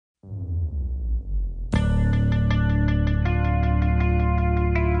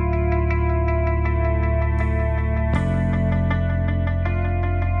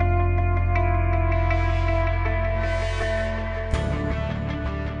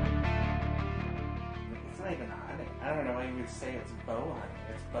we'd say it's bow hunting.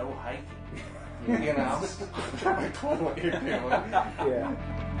 It's bow hiking. You know, like what you're doing. Yeah.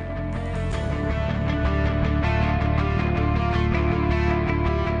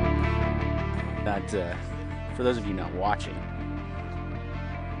 That, for those of you not watching,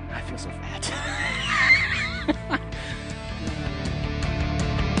 I feel so fat.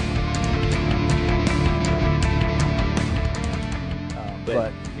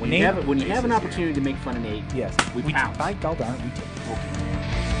 But when you have an opportunity to make fun of Nate, Yes. we pounce. By God darn it, we take it.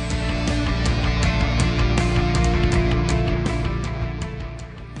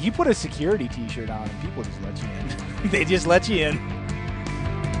 You put a security T-shirt on, and people just let you in. They just let you in.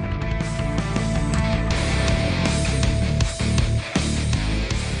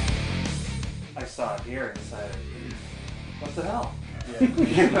 I saw it here and said, what the hell?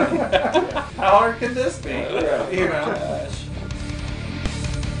 How hard can this be? You know?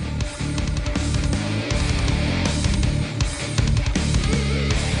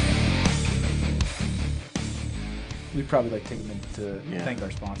 We'd probably like take a minute to thank our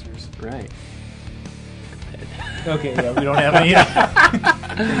sponsors. Right. Okay, yeah, we don't have any.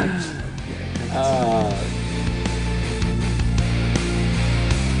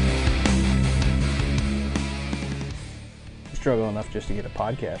 Struggle enough just to get a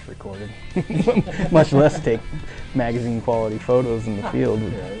podcast recorded, much less take magazine quality photos in the field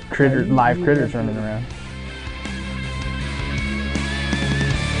with live critters running around.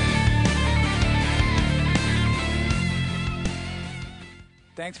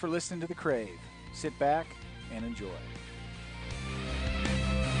 Thanks for listening to The Crave. Sit back and enjoy.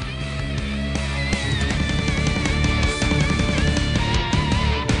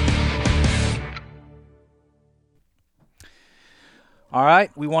 All right,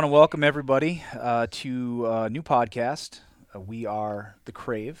 we want to welcome everybody to a new podcast. We are The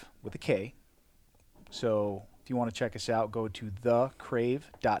Crave with a K. So if you want to check us out, go to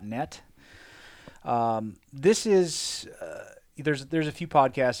thecrave.net. This is there's a few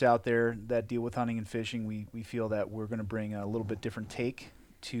podcasts out there that deal with hunting and fishing. We feel that we're going to bring a little bit different take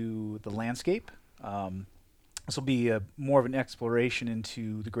to the landscape. This will be more of an exploration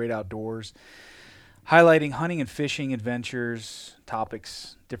into the great outdoors, highlighting hunting and fishing adventures,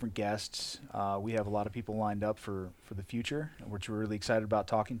 topics, different guests. We have a lot of people lined up for the future, which we're really excited about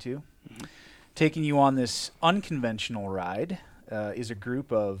talking to. Mm-hmm. Taking you on this unconventional ride is a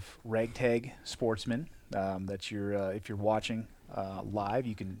group of ragtag sportsmen that you're if you're watching live,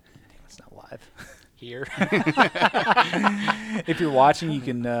 you can. It's not live here. If you're watching, you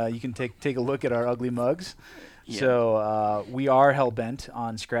can take a look at our ugly mugs. Yeah. So we are hell bent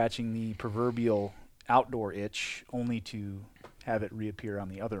on scratching the proverbial outdoor itch, only to have it reappear on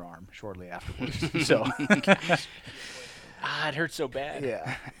the other arm shortly afterwards. So. It hurts so bad.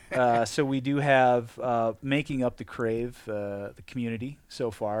 Yeah. So we do have making up the Crave, the community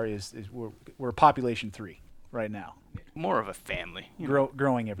so far is we're population 3 right now. More of a family.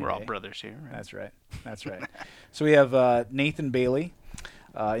 Growing every day. We're all brothers here. Right? That's right. So we have Nathan Bailey,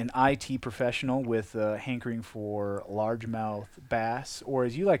 an IT professional with hankering for largemouth bass, or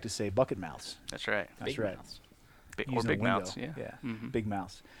as you like to say, bucket mouths. That's right. That's right. Or big mouths. Yeah. Mm-hmm. Big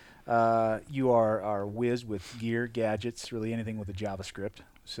mouths. You are whiz with gear, gadgets, really anything with a JavaScript.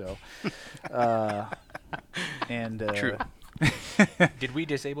 So, True. Did we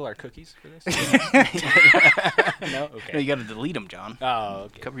disable our cookies for this? No? Okay. No, you got to delete them, John. Oh,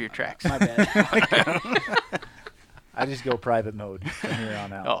 okay. Cover your tracks. My bad. I just go private mode from here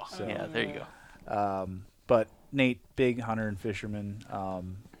on out. Oh, so. Yeah, there you go. But Nate, big hunter and fisherman,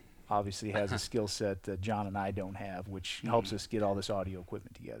 obviously has a skill set that John and I don't have, which helps us get all this audio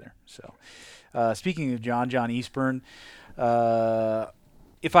equipment together. So, speaking of John Eastburn,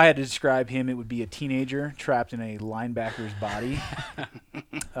 if I had to describe him, it would be a teenager trapped in a linebacker's body,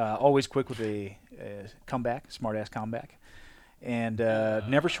 always quick with a comeback, smart-ass comeback, and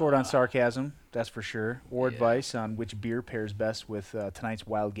never short on sarcasm, that's for sure, or advice on which beer pairs best with tonight's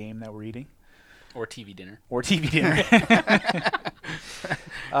wild game that we're eating. Or TV dinner.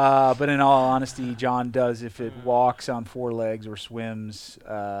 But in all honesty, John does, if it walks on 4 legs or swims,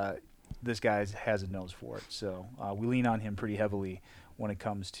 this guy has a nose for it. So we lean on him pretty heavily when it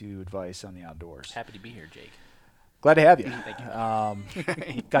comes to advice on the outdoors. Happy to be here, Jake. Glad to have you. Thank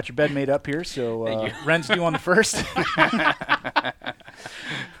you. Got your bed made up here, so Ren's due on the 1st.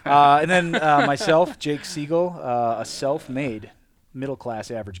 And then myself, Jake Siegel, a self-made middle-class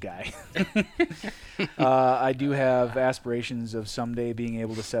average guy. I do have aspirations of someday being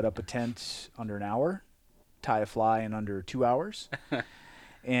able to set up a tent under an hour, tie a fly in under 2 hours,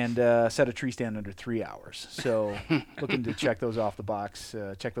 and set a tree stand under 3 hours. So looking to check those off the box,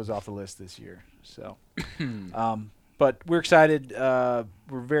 check those off the list this year. So, But we're excited. We're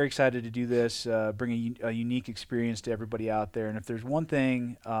very excited to do this, bring a unique experience to everybody out there. And if there's one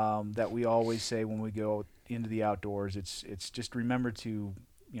thing that we always say when we go into the outdoors, it's just remember to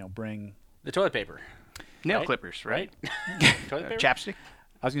bring The toilet paper. Nail Right? clippers, right? Toilet paper? Chapstick.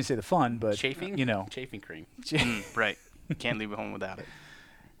 I was going to say the fun, but Chafing? Chafing cream. Right. Can't leave it home without it.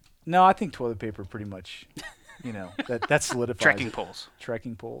 No, I think toilet paper pretty much, that solidifies Trekking it. poles.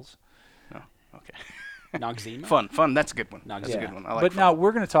 Trekking poles. Oh, okay. Noxzema? Fun. That's a good one. Noxzema. That's a good one. I like But fun. now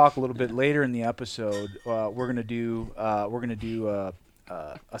we're going to talk a little bit later in the episode. We're going to do a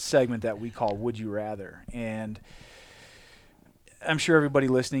segment that we call "Would You Rather," and I'm sure everybody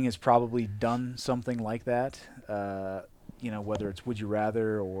listening has probably done something like that. Whether it's "Would You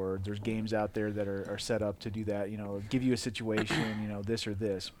Rather" or there's games out there that are set up to do that. Give you a situation, this or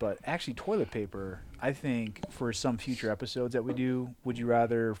this. But actually, toilet paper. I think for some future episodes that we do, would you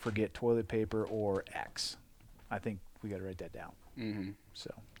rather forget toilet paper or X? I think we got to write that down. Mm-hmm. So.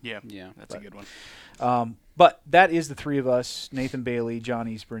 Yeah. That's a good one. But that is the three of us: Nathan Bailey, John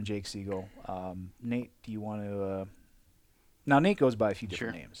Eastburn, Jake Siegel. Nate, do you want to? Now Nate goes by a few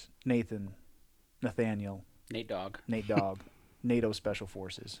different names: Nathan, Nathaniel, Nate Dogg. Nate Dogg, NATO Special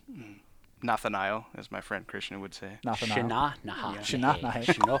Forces. Nathaniel, as my friend Christian would say. Nathaniel. Shana Naha. Shana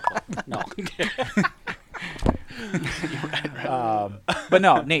Naha. No. But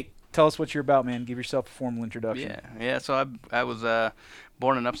no, Nate, tell us what you're about, man. Give yourself a formal introduction. Yeah. So I was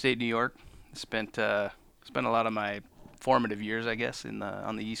born in upstate New York. Spent a lot of my formative years, I guess,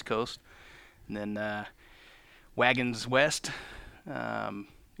 on the East Coast, and then wagons west in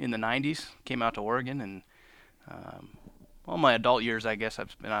the '90s. Came out to Oregon, and all my adult years, I guess,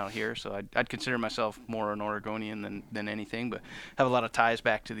 I've been out here. So I'd consider myself more an Oregonian than anything, but have a lot of ties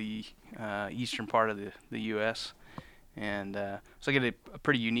back to the eastern part of the U.S. And so I get a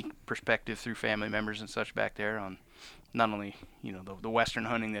pretty unique perspective through family members and such back there on not only the western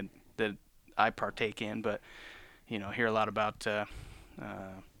hunting that I partake in, but hear a lot about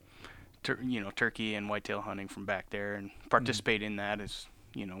turkey and whitetail hunting from back there, and participate in that as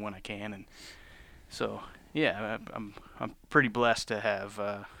when I can. And so yeah, I'm pretty blessed to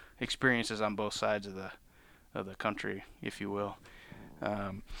have experiences on both sides of the country, if you will.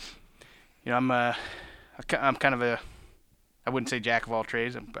 I'm kind of I wouldn't say jack of all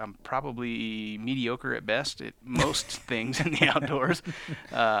trades. I'm probably mediocre at best at most things in the outdoors.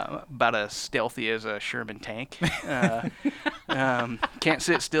 About as stealthy as a Sherman tank. Can't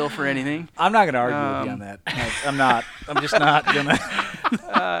sit still for anything. I'm not going to argue with you on that. I'm not. I'm just not going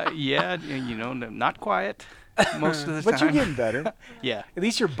to. Yeah, not quiet most of the But time. you're getting better. Yeah. At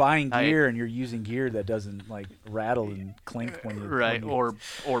least you're buying gear and you're using gear that doesn't rattle and clink when you Right, when you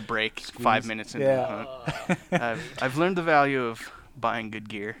or break 5 minutes into the hunt. I've learned the value of buying good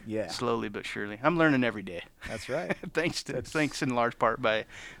gear. Yeah. Slowly but surely. I'm learning every day. That's right. Thanks in large part by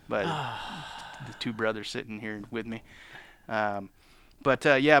the two brothers sitting here with me. But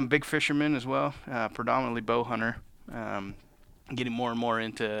I'm a big fisherman as well. Predominantly bow hunter. Getting more and more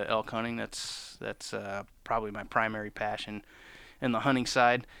into elk hunting. That's probably my primary passion in the hunting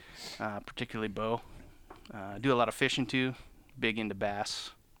side, particularly bow. Do a lot of fishing too. Big into bass,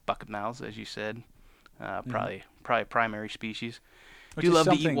 bucket mouths, as you said. Probably primary species. Which Do is love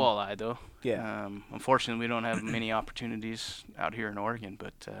to eat something- walleye though. Yeah. Unfortunately, we don't have many opportunities out here in Oregon,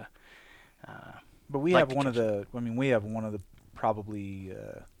 but But we like have to one of catch the. I mean, we have one of the probably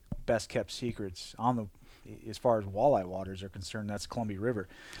best kept secrets on the, as far as walleye waters are concerned. That's Columbia River.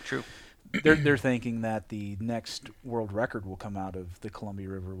 true. They're thinking that the next world record will come out of the Columbia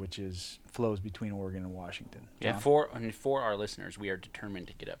River, which flows between Oregon and Washington. Yeah, John? for our listeners, we are determined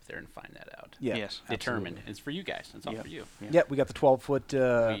to get up there and find that out. Yeah, Yes. Determined. It's for you guys. It's all Yep. for you. Yep, we got the 12-foot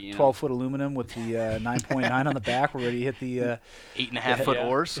 12-foot We, aluminum with the 9.9 on the back. We're ready to hit the 8.5 foot Yeah.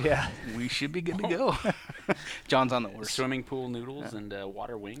 ours. yeah. We should be good to go. John's on the oars. Swimming pool noodles and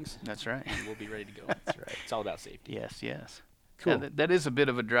water wings, That's right. and we'll be ready to go. That's right. It's all about safety. Yes. Cool. Yeah, that is a bit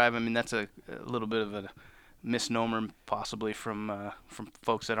of a drive. I mean, that's a little bit of a misnomer possibly from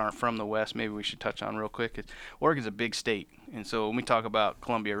folks that aren't from the West. Maybe we should touch on real quick. Oregon's a big state, and so when we talk about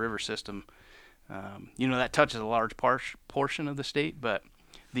Columbia River system, that touches a large portion of the state, but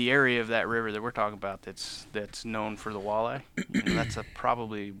the area of that river that we're talking about that's known for the walleye, that's a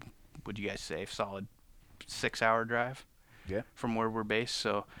probably, would you guys say, solid 6-hour drive from where we're based.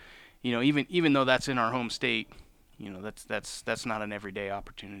 So, even though that's in our home state, that's not an everyday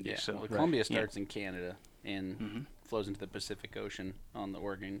opportunity. Yeah. So Well, Columbia starts in Canada and flows into the Pacific Ocean on the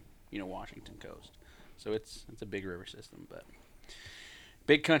Oregon, Washington coast. So it's a big river system, but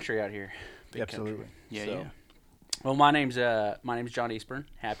big country out here. Big Absolutely. country. Yeah, So- yeah. Well, my name's John Eastburn.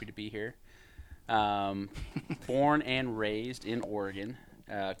 Happy to be here. Born and raised in Oregon.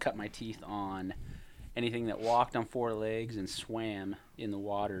 Cut my teeth on anything that walked on four legs and swam in the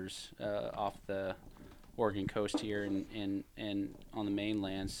waters off the Oregon coast here and on the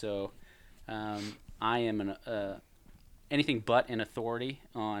mainland. So I am anything but an authority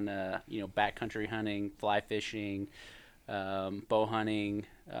on backcountry hunting, fly fishing, bow hunting,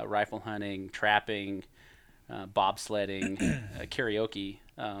 rifle hunting, trapping, bobsledding, karaoke.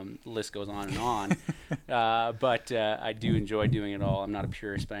 The list goes on and on. But I do enjoy doing it all. I'm not a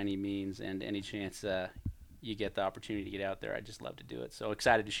purist by any means, and any chance you get the opportunity to get out there, I just love to do it. So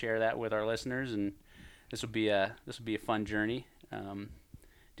excited to share that with our listeners, and this will be a fun journey,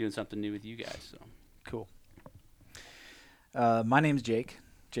 doing something new with you guys. So Cool. My name's Jake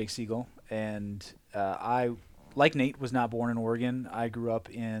Siegel, and I, like Nate, was not born in Oregon. I grew up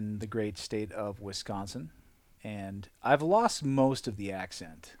in the great state of Wisconsin, and I've lost most of the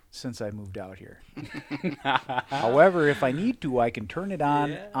accent since I moved out here. However, if I need to, I can turn it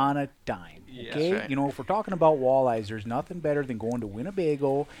on a dime. Yeah. Okay, That's right. You know, if we're talking about walleyes, there's nothing better than going to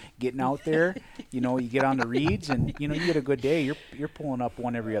Winnebago, getting out there. You know, you get on the reeds, and you get a good day. You're pulling up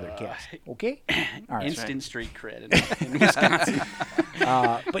one every other cast. Okay, all right. instant street cred in Wisconsin.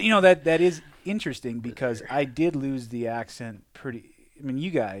 But that is interesting because I did lose the accent pretty. I mean,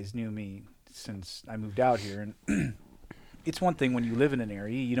 you guys knew me since I moved out here, and it's one thing when you live in an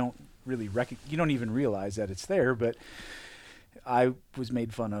area you don't really you don't even realize that it's there. But I was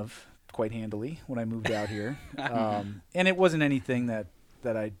made fun of quite handily when I moved out here, and it wasn't anything that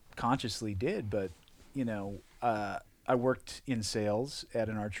I consciously did. But I worked in sales at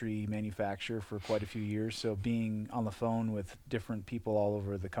an archery manufacturer for quite a few years, so being on the phone with different people all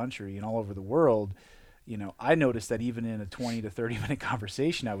over the country and all over the world, I noticed that even in a 20 to 30-minute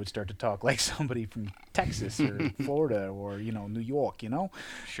conversation, I would start to talk like somebody from Texas or Florida or, New York,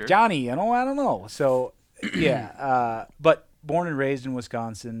 Sure. Johnny, I don't know. So, yeah, but born and raised in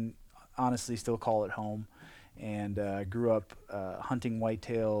Wisconsin, honestly still call it home, and grew up hunting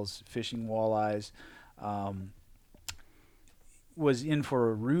whitetails, fishing walleyes. Was in for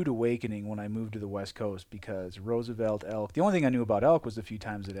a rude awakening when I moved to the West Coast because Roosevelt elk. The only thing I knew about elk was the few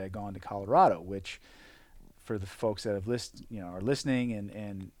times that I had gone to Colorado, which for the folks that have are listening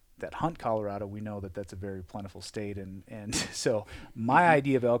and that hunt Colorado, we know that that's a very plentiful state, and so my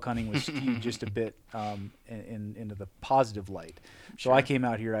idea of elk hunting was skewed just a bit into the positive light. So I came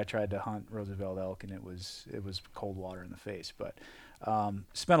out here, I tried to hunt Roosevelt elk, and it was cold water in the face. But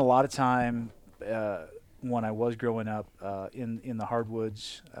spent a lot of time when I was growing up in the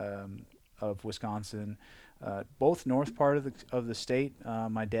hardwoods of Wisconsin, both north part of the state.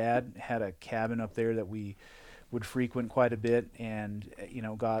 My dad had a cabin up there that we would frequent quite a bit, and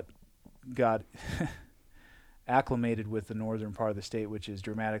got acclimated with the northern part of the state, which is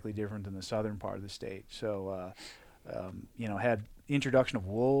dramatically different than the southern part of the state. So had introduction of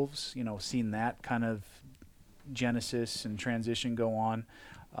wolves, seen that kind of genesis and transition go on.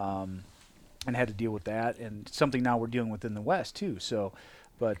 And had to deal with that, and something now we're dealing with in the West too. So,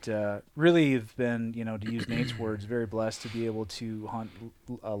 but really have been, to use Nate's words, very blessed to be able to hunt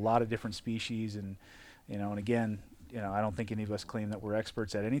a lot of different species, and and again, I don't think any of us claim that we're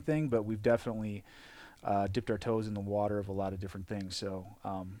experts at anything, but we've definitely dipped our toes in the water of a lot of different things. So,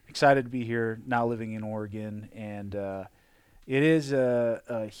 excited to be here now, living in Oregon, and it is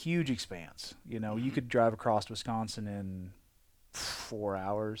a huge expanse. You could drive across Wisconsin in 4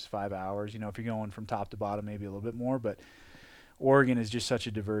 hours, 5 hours, if you're going from top to bottom, maybe a little bit more. But Oregon is just such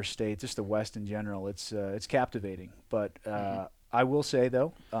a diverse state, just the West in general. It's captivating. But I will say,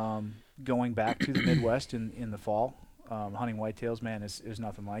 though, going back to the Midwest in the fall, hunting whitetails, man, is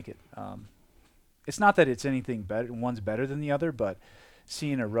nothing like it. It's not that it's anything better, one's better than the other, but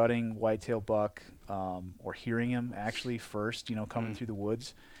seeing a rutting whitetail buck or hearing him actually first, coming through the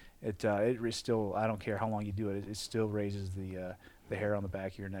woods, it still, I don't care how long you do it, it still raises the hair on the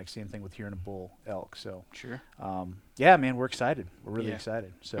back of your neck. Same thing with hearing a bull elk. So Sure. Yeah, man, we're excited. We're really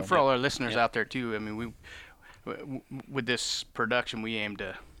excited. So And for all our listeners out there too, I mean, with this production, we aim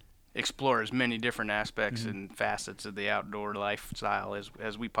to explore as many different aspects and facets of the outdoor lifestyle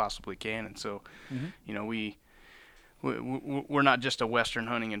as we possibly can. And so, we're not just a Western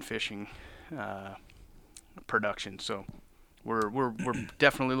hunting and fishing production. So we're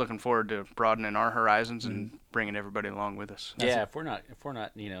definitely looking forward to broadening our horizons and bringing everybody along with us. Yeah, if we're not,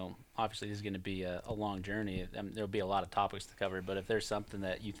 obviously this is going to be a long journey. There'll be a lot of topics to cover, but if there's something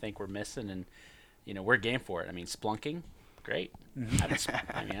that you think we're missing, and we're game for it. I mean, splunking, great. I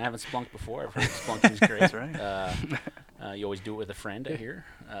haven't splunked before. I've heard splunking's great. That's right. You always do it with a friend, I hear.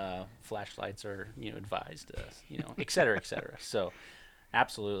 Flashlights are, advised, et cetera, et cetera. So,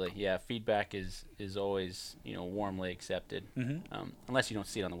 Absolutely, yeah. Feedback is always warmly accepted, unless you don't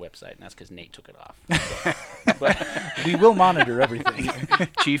see it on the website, and that's because Nate took it off. But We will monitor everything.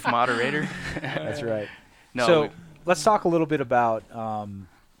 Chief moderator. That's right. No, So let's talk a little bit about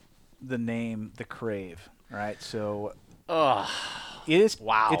the name, the Crave. All right. So it is.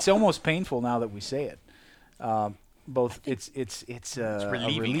 Wow. It's almost painful now that we say it. Both it's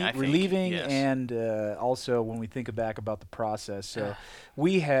relieving, I think. relieving, Yes. and also when we think back about the process. So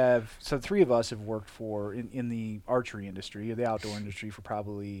the three of us have worked in the archery industry or the outdoor industry for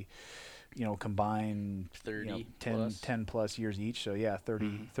probably combined 30 10 plus. 10 plus years each. So yeah,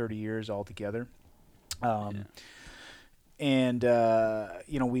 30 years altogether. And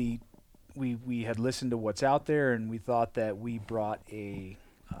we had listened to what's out there, and we thought that we brought a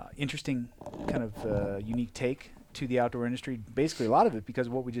interesting kind of unique take to the outdoor industry. Basically, a lot of it because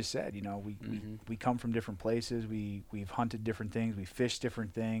of what we just said. We come from different places. We've hunted different things. We fished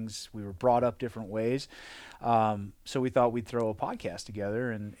different things. We were brought up different ways. So we thought we'd throw a podcast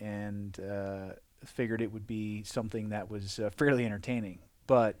together and figured it would be something that was fairly entertaining.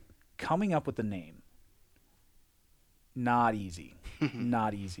 But coming up with the name, not easy.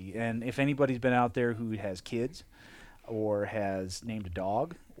 Not easy. And if anybody's been out there who has kids or has named a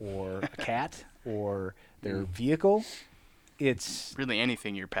dog or a cat or their vehicle, it's really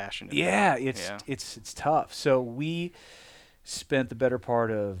anything you're passionate yeah, about. it's tough. So we spent the better part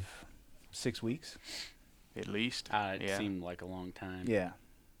of 6 weeks. At least. It yeah. seemed like a long time. Yeah.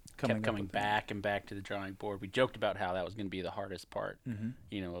 Kept coming back and back to the drawing board. We joked about how that was going to be the hardest part,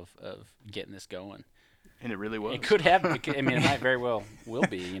 of getting this going. And it really was. It could have. It might very well will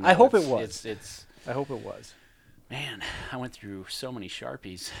be. I hope it was. I hope it was. Man, I went through so many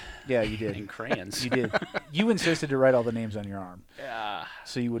Sharpies. Yeah, you did. And crayons. You did. You insisted to write all the names on your arm,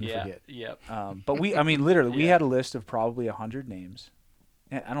 so you wouldn't forget. Yep. But literally, we Yeah. had a list of probably 100 names.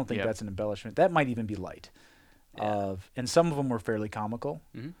 I don't think Yep. that's an embellishment. That might even be light. Yeah. And some of them were fairly comical.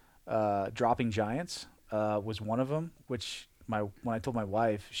 Mhm. Dropping Giants was one of them, which when I told my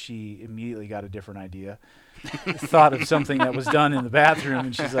wife, she immediately got a different idea. Thought of something that was done in the bathroom,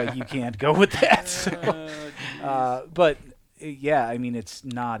 and she's like, "You can't go with that." So, but yeah, it's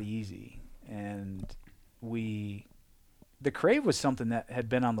not easy, and the Crave was something that had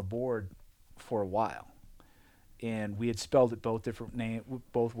been on the board for a while, and we had spelled it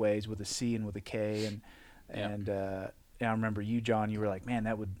both ways, with a C and with a K, and I remember you, John, you were like, "Man,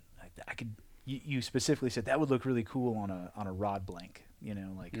 that would I could." You specifically said that would look really cool on a rod blank,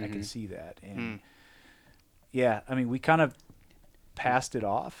 I could see that, and yeah, we kind of passed it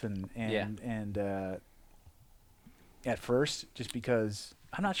off, and at first, just because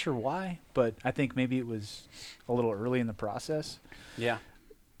I'm not sure why, but I think maybe it was a little early in the process. Yeah.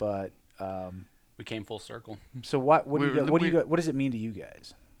 But We came full circle. so what does it mean to you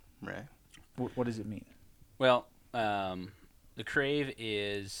guys? Right. What does it mean? Well, the Crave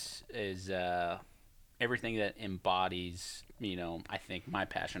is everything that embodies, I think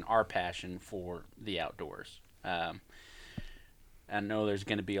our passion for the outdoors. I know there's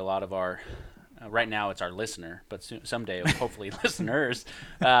going to be a lot of our, right now it's our listener, but someday hopefully listeners.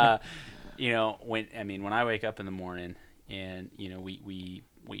 When I wake up in the morning and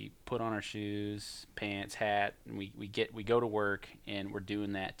we put on our shoes, pants, hat, and we go to work, and we're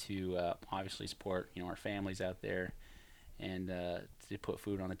doing that to obviously support our families out there, and to put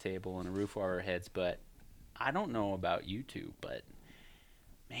food on the table and a roof over our heads. But I don't know about you two, but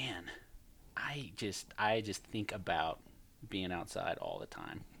man, I just think about being outside all the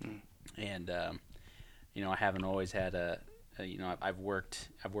time, and I haven't always had I've worked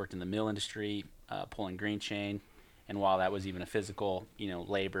in the mill industry, pulling green chain, and while that was even a physical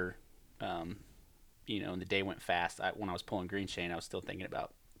labor, and the day went fast. When I was pulling green chain, I was still thinking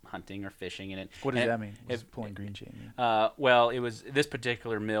about hunting or fishing, and What does that mean? What's pulling green chain mean? well, it was this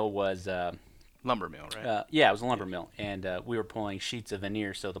particular mill was. Lumber mill, right? Yeah, it was a lumber mill, and we were pulling sheets of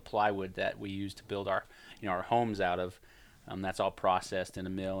veneer, so the plywood that we use to build our homes out of, that's all processed in a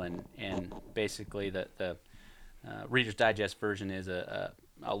mill, and basically the Reader's Digest version is a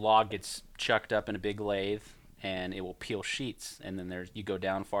log gets chucked up in a big lathe, and it will peel sheets, and then you go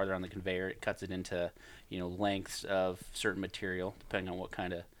down farther on the conveyor, it cuts it into lengths of certain material depending on what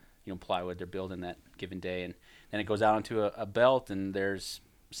kind of plywood they're building that given day, and then it goes out onto a belt, and there's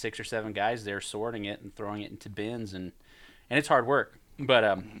 6 or 7 guys there sorting it and throwing it into bins, and it's hard work. But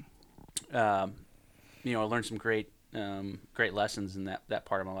I learned some great lessons in that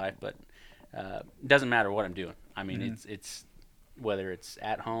part of my life. But it doesn't matter what I'm doing. It's whether it's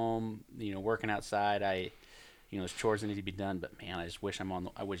at home, working outside. There's chores that need to be done. But man, I just wish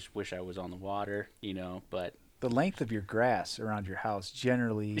I was on the water. But the length of your grass around your house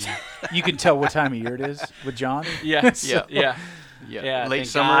generally, you can tell what time of year it is with John. Yeah, So- yeah. Yeah, late thank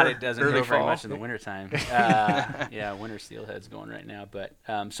summer, God it doesn't early grow very fall. much in the wintertime. Yeah, winter steelhead's going right now. But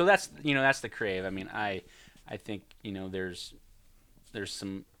so that's the crave. I mean, I think there's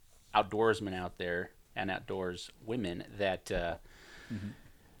some outdoorsmen out there and outdoors women that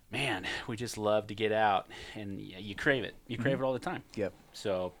man, we just love to get out, and you crave it. You crave it all the time. Yep.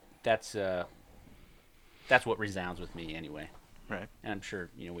 So that's what resounds with me anyway. Right. And I'm sure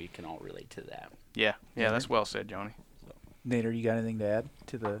we can all relate to that. Yeah, that's well said, Johnny. Nader, you got anything to add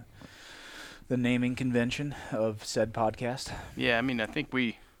to the naming convention of said podcast? Yeah, I mean, I think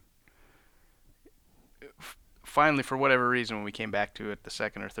we finally, for whatever reason, when we came back to it the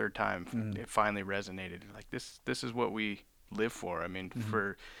second or third time, it finally resonated. Like this is what we live for. I mean,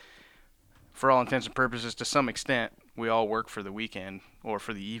 for all intents and purposes, to some extent, we all work for the weekend or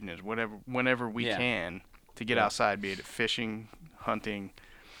for the evenings, whenever we can, to get outside, be it fishing, hunting,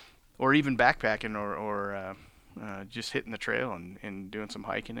 or even backpacking, or just hitting the trail and doing some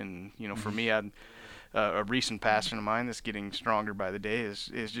hiking. And for me, a recent passion of mine that's getting stronger by the day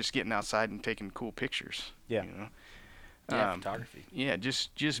is just getting outside and taking cool pictures. Yeah. Photography. Yeah,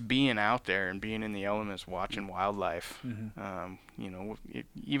 just being out there and being in the elements, watching wildlife.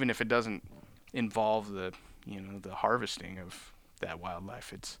 Even if it doesn't involve the harvesting of that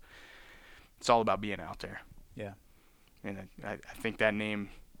wildlife, it's all about being out there. Yeah. And I think that name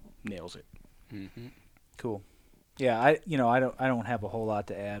nails it. Mm-hmm. Cool. Yeah, I don't have a whole lot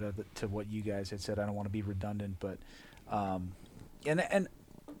to add to what you guys had said. I don't want to be redundant, but and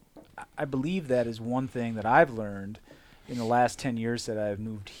I believe that is one thing that I've learned in the last 10 years that I've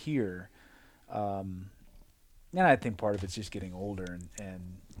moved here. And I think part of it's just getting older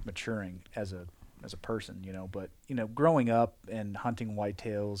and maturing as a person, but growing up and hunting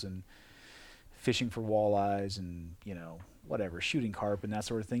whitetails and fishing for walleyes and whatever, shooting carp and that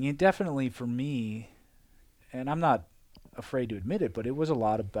sort of thing. It definitely, for me, and I'm not afraid to admit it, but it was a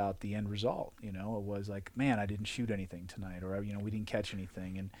lot about the end result. It was like, man, I didn't shoot anything tonight, or we didn't catch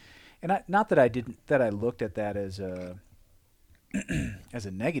anything, and not that I looked at that as a as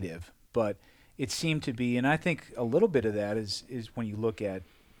a negative, but it seemed to be, and I think a little bit of that is when you look at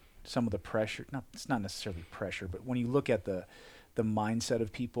some of the pressure. It's not necessarily pressure, but when you look at the mindset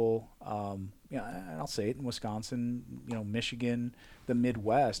of people, I'll say it, in Wisconsin, Michigan, the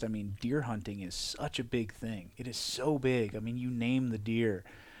Midwest. I mean, deer hunting is such a big thing. It is so big. I mean, you name the deer,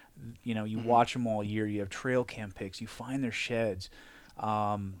 you watch them all year. You have trail cam pics. You find their sheds.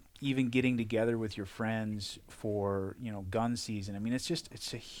 Even getting together with your friends for gun season. I mean,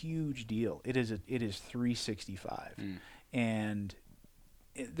 it's a huge deal. It is 365, and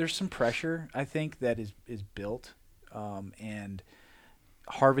there's some pressure, I think, that is built. And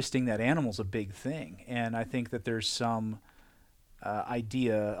harvesting that animal's a big thing, and I think that there's some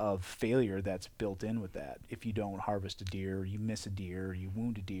idea of failure that's built in with that. If you don't harvest a deer, or you miss a deer, or you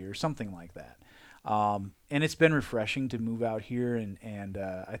wound a deer, or something like that. And it's been refreshing to move out here, and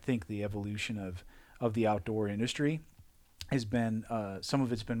I think the evolution of the outdoor industry has been some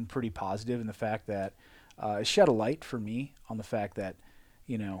of it's been pretty positive in the fact that it shed a light for me on the fact that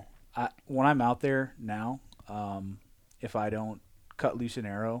when I'm out there now. If I don't cut loose an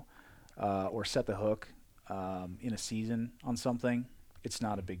arrow or set the hook in a season on something, it's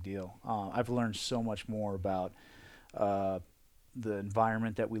not a big deal. I've learned so much more about the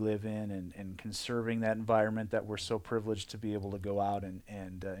environment that we live in and conserving that environment that we're so privileged to be able to go out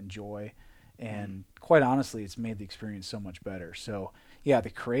and enjoy. And quite honestly, it's made the experience so much better. So, yeah, the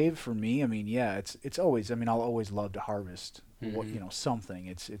crave for me, I mean, yeah, it's always, I mean, I'll always love to harvest something.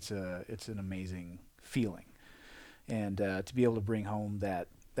 It's an amazing feeling. And to be able to bring home that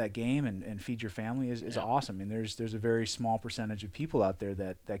game and feed your family is awesome. And there's a very small percentage of people out there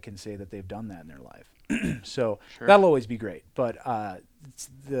that can say that they've done that in their life. So that'll always be great. But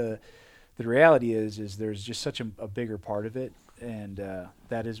the reality is there's just such a bigger part of it, and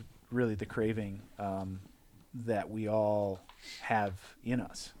that is really the craving that we all have in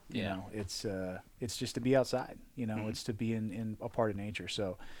us. You know, it's just to be outside. It's to be in a part of nature.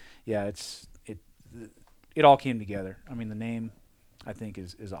 So yeah, it all came together. I mean, the name, I think,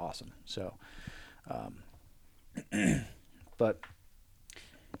 is awesome. So, but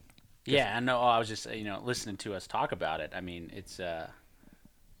yeah, I know. I was just listening to us talk about it. I mean, I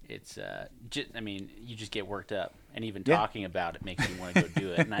mean, you just get worked up, and even talking about it makes me want to go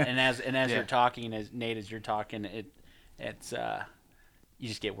do it. And as you're talking, as Nate, as you're talking, it's you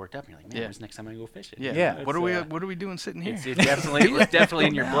just get worked up, and you're like, man, when's the next time I go fishing? Yeah. What are we doing sitting here? It's definitely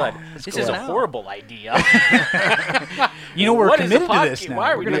in your blood. This is a horrible idea. we're committed to this now.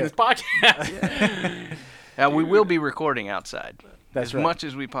 Why are we doing this podcast? We will be recording outside. That's as right. much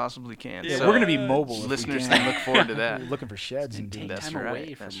as we possibly can. Yeah, so we're going to be mobile. if we listeners can. can look forward to that. We're looking for sheds and Take That's time right,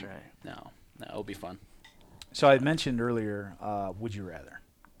 away that's from. right. No, it'll be fun. So I had mentioned earlier, would you rather?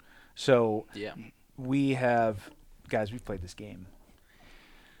 So Yeah. we have, guys, we've played this game.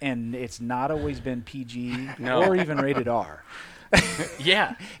 And it's not always been PG No. or even rated R.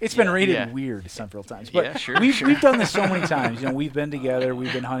 Yeah. It's been rated Yeah. weird several times. But Yeah, sure, we've done this so many times. You know, we've been together,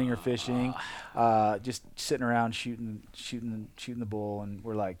 we've been hunting or fishing, just sitting around shooting the bull, and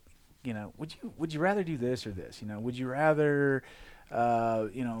we're like, you know, would you rather do this or this? You know, would you rather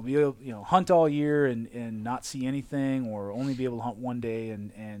be able, hunt all year and not see anything, or only be able to hunt one day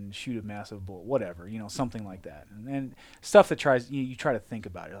and shoot a massive bull, whatever, something like that. And stuff that you try to think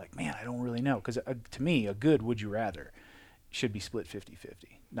about it. You're like, man, I don't really know. Because to me, a good would you rather should be split 50-50.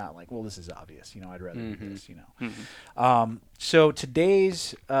 Not like, well, this is obvious. I'd rather do this, So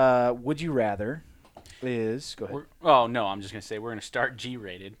today's would you rather is, go ahead. I'm just gonna say we're gonna start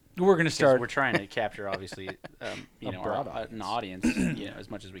G-rated. We're going to start. We're trying to capture, obviously, broad an audience, as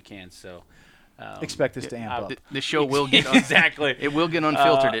much as we can. So expect this to amp up. The show will get exactly. It will get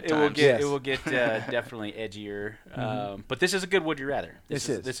unfiltered at It will times. get Yes. it will get definitely edgier. But this is a good would you rather. This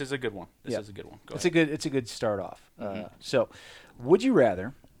is. This is a good one. This Yeah. is a good one. Go It's ahead. a good start off. So, would you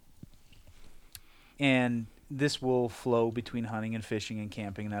rather? And this will flow between hunting and fishing and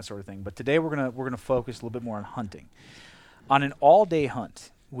camping and that sort of thing. But today we're gonna focus a little bit more on hunting. On an all-day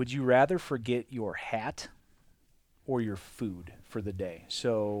hunt, would you rather forget your hat or your food for the day?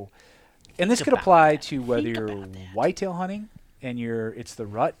 So, and this could apply to whether you're whitetail hunting and it's the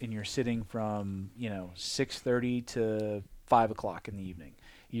rut and you're sitting from 6:30 to 5 o'clock in the evening.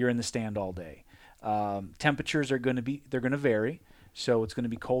 You're in the stand all day. Temperatures are going to vary. So it's going to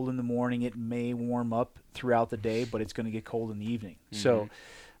be cold in the morning. It may warm up throughout the day, but it's going to get cold in the evening. So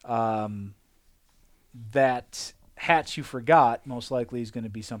that hats you forgot most likely is going to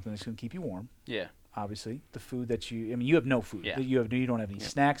be something that's going to keep you warm. Yeah. Obviously, the food that you have no food. Yeah. You don't have any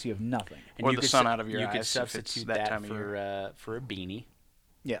snacks. You have nothing. And Or you the could sun su- out of your you eyes could if it's substitute that that time of year. for a beanie.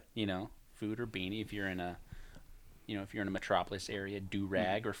 Yeah. Food or beanie if you're in a if you're in a metropolis area, do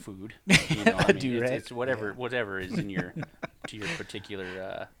rag or food. Do-rag. It's whatever is in your to your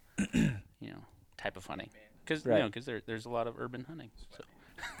particular type of hunting. Because Right. there's a lot of urban hunting. So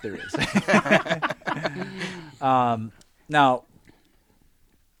There is. Now,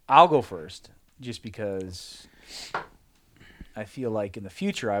 I'll go first, just because I feel like in the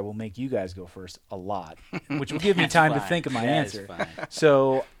future I will make you guys go first a lot, which will give me time to fine. think of my That is answer. fine.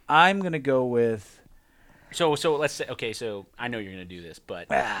 So I'm going to go with. So let's say so I know you're gonna do this, but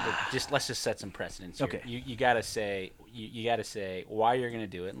let's just set some precedents here. Okay. You gotta say why you're gonna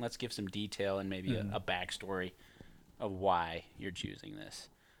do it, and let's give some detail and maybe a backstory of why you're choosing this.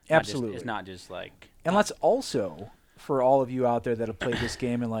 Absolutely. It's not just like And let's also, for all of you out there that have played this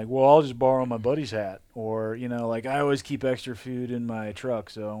game and like, well, I'll just borrow my buddy's hat, or like I always keep extra food in my truck,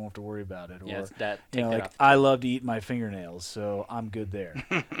 so I don't have to worry about it. Yeah, Or it's that- you know, take that like off. I love to eat my fingernails, so I'm good there.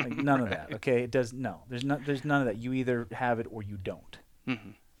 Like, none of that. Okay, it does no. There's none of that. You either have it or you don't.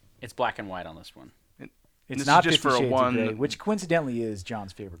 it's black and white on this one. It's This is not just 50 for a Shades one- of Grey, which coincidentally is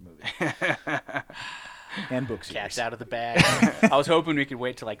John's favorite movie. And book series. Cat's out of the bag. I was hoping we could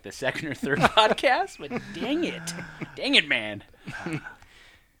wait till like the second or third podcast, but dang it, man.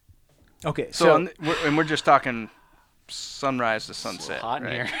 Okay, So, so we're just talking sunrise to sunset. Hot in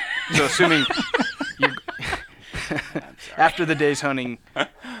right? here. So assuming you're after the day's hunting,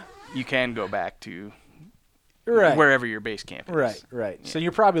 you can go back to right, wherever your base camp is. right. So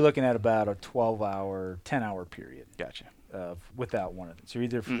you're probably looking at about a 12-hour, 10-hour period. Gotcha. Without one of them. So you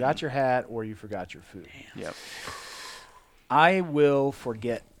either forgot your hat or you forgot your food. Yep. I will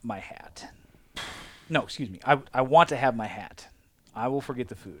forget my hat. No, excuse me. I want to have my hat. I will forget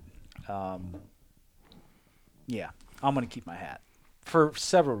the food. Yeah, I'm going to keep my hat for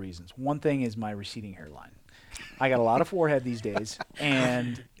several reasons. One thing is my receding hairline. I got a lot of forehead these days,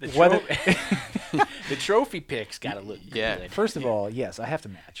 and The trophy pick's got to look Yeah. good. first of all, yes, I have to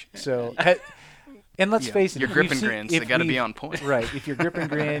match. So, and let's face it, Your if grip we've and seen- grins, if they got to be we've- on point. Right. If your grip and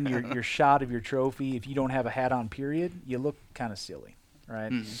grin, your shot of your trophy, if you don't have a hat on, period, you look kind of silly,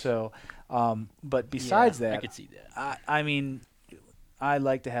 right? So, but besides Yeah, I that, could see that. I mean, I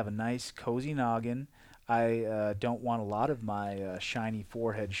like to have a nice, cozy noggin. I don't want a lot of my shiny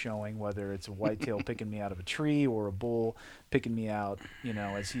forehead showing, whether it's a whitetail picking me out of a tree or a bull picking me out,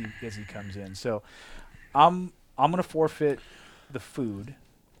 as he comes in. So, I'm gonna forfeit the food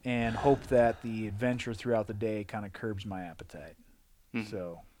and hope that the adventure throughout the day kind of curbs my appetite.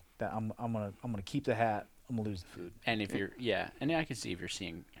 So that I'm gonna keep the hat I'm gonna lose the food. And if you're and I can see if you're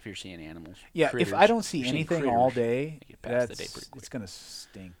seeing animals. Yeah, critters, if I don't see if you're seeing anything all critters, day, you get past the day that's pretty quick. it's gonna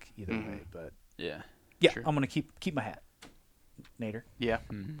stink either Mhm. way. But Yeah. yeah, Sure. I'm gonna keep my hat. Nader. Yeah.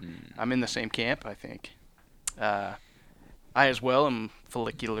 Mm-hmm. I'm in the same camp, I think. I as well am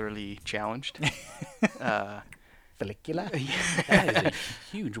follicularly challenged. Follicular. That is a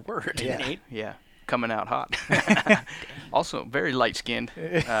huge word, Yeah. Nate. Yeah, coming out hot. Also, very light-skinned.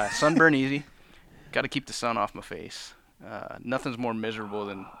 Sunburn easy. Got to keep the sun off my face. Nothing's more miserable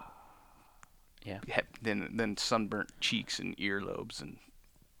than than sunburnt cheeks and earlobes and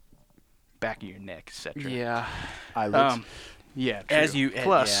back of your neck, etc. Yeah. Eyelids. Yeah. As true. you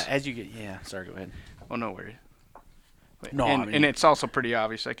Plus, as you get sorry, go ahead. oh no worries. No, and, I mean- and it's also pretty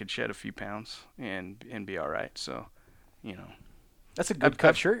obvious I could shed a few pounds and be all right. So, That's a good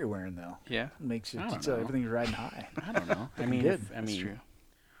cut shirt you're wearing, though. yeah, Makes it I don't it's, know. everything's riding high. I don't know. I mean, good. that's true.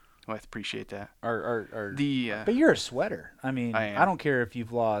 Well, I appreciate that. our The But you're a sweater. I mean, I am. I don't care if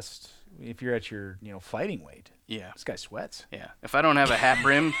if you're at your fighting weight. yeah, This guy sweats. yeah. If I don't have a hat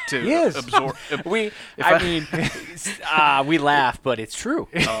brim to He is. absorb, we If we laugh, but it's true.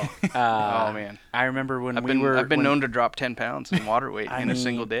 oh man, I remember when I've we been were I've been when- known to drop 10 pounds in water weight I in a mean,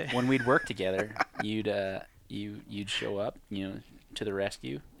 single day. When we'd work together, you'd show up, to the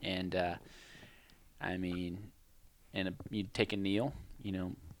rescue, and you'd take a kneel,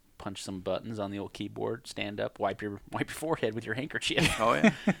 punch some buttons on the old keyboard, stand up, wipe your forehead with your handkerchief. Oh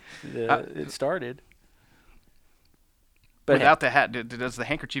yeah. It started. But Without the hat, does the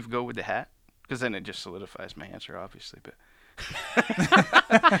handkerchief go with the hat? Because then it just solidifies my answer, obviously. But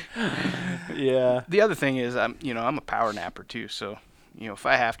yeah. the other thing is, I'm a power napper too. So, if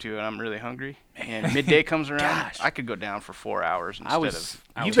I have to and I'm really hungry and midday comes around, Gosh. I could go down for 4 hours instead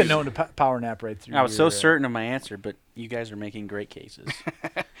of. You've been known to power nap right through. I was so your, certain of my answer, but you guys are making great cases.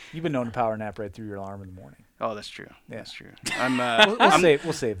 You've been known to power nap right through your alarm in the morning. Oh, that's true. Yeah. That's true. I'm.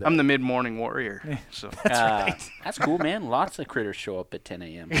 We'll save that. I'm the mid-morning warrior. So That's cool, man. Lots of critters show up at 10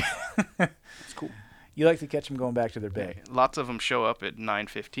 a.m. That's cool. You like to catch them going back to their bed. lots of them show up at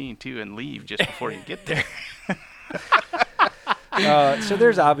 9:15 too and leave just before you get there. So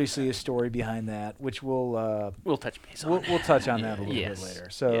there's obviously a story behind that, which we'll We'll touch base on. we'll touch on that a little Yes. bit later.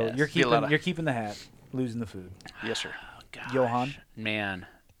 So Yes. you're keeping the hat, losing the food. Yes, sir. Gosh, Johan? man.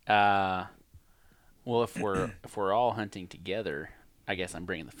 Well, if we're all hunting together, I guess I'm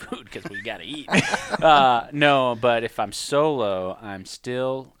bringing the food because we gotta eat. No, but if I'm solo, I'm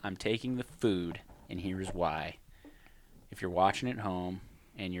taking the food, and here's why. If you're watching at home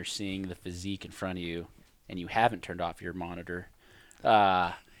and you're seeing the physique in front of you, and you haven't turned off your monitor,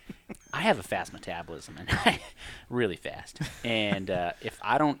 I have a fast metabolism, and really fast. And if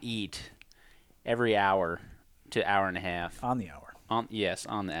I don't eat every hour to hour and a half, On the hour. on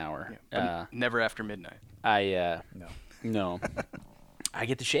the hour, But never after midnight. No. I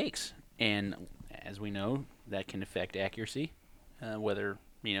get the shakes, and as we know, that can affect accuracy, whether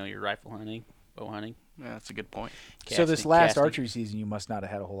you're rifle hunting, bow hunting. Yeah, that's a good point. So this last casting. archery season, you must not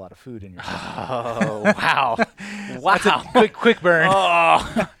have had a whole lot of food in your system. Oh wow, wow! quick burn.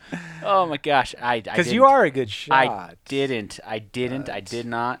 Oh my gosh, Because you are a good shot. I did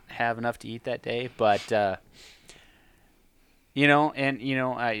not have enough to eat that day, but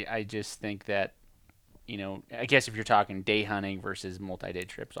I just think that I guess if you're talking day hunting versus multi-day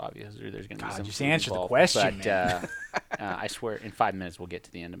trips, obviously there's going to be God, some just food answer the involved, question, but man. I swear in 5 minutes we'll get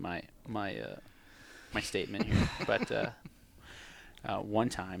to the end of my statement here. But one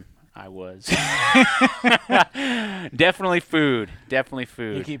time I was definitely food.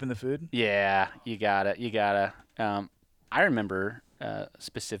 You keeping the food? Yeah, you gotta. I remember a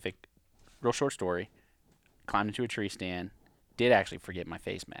specific, real short story. Climbed into a tree stand. Did actually forget my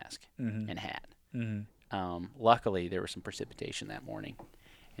face mask and hat. Mm-hmm. Luckily, there was some precipitation that morning,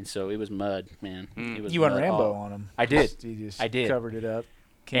 and so it was mud, man. It was You went mud Rambo all- on him. I did. You just I did. covered it up.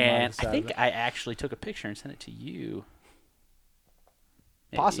 Came out And the side I of think it. I actually took a picture and sent it to you.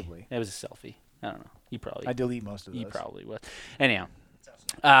 Maybe. Possibly. It was a selfie. I don't know. You probably. I delete most of those. You probably would. Anyhow.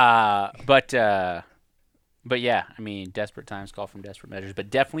 But yeah, I mean, desperate times call from desperate measures. But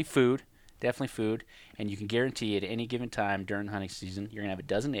definitely food. And you can guarantee at any given time during hunting season, you're gonna have a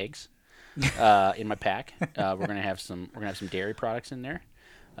dozen eggs in my pack. We're gonna have some dairy products in there,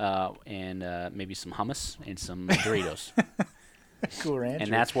 and maybe some hummus and some Doritos. Cool Ranch.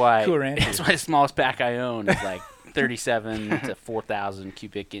 And that's why Cool Ranch. that's why the smallest pack I own is like 37 to 4,000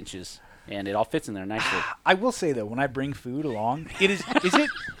 cubic inches, and it all fits in there nicely. I will say though, when I bring food along,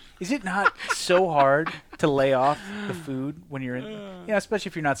 is it not so hard to lay off the food when you're in? Yeah, especially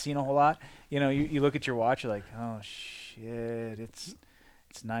if you're not seeing a whole lot. You look at your watch, you're like, oh shit,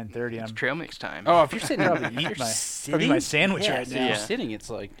 It's 9:30. It's I'm trail mix time. Oh, if you're sitting, probably if you're eat my sitting, sandwich yeah, right if now. you're sitting, it's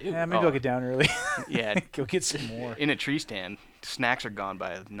like, dude, Yeah, maybe I'll get down early. Yeah. Go get some more. In a tree stand, snacks are gone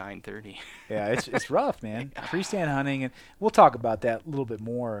by 9:30. Yeah, it's rough, man. Tree stand hunting, and we'll talk about that a little bit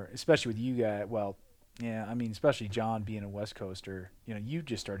more, especially with you guys. Well, yeah, I mean, especially John being a West Coaster. You know, you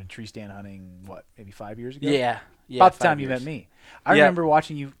just started tree stand hunting, what, maybe 5 years ago? yeah, About the 5 time you met years. me. I Yeah. remember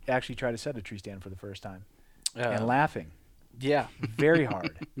watching you actually try to set a tree stand for the first time and laughing Yeah, very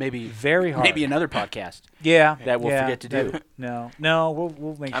hard. maybe Very hard. maybe another podcast. Yeah. that we'll yeah, forget to do. No,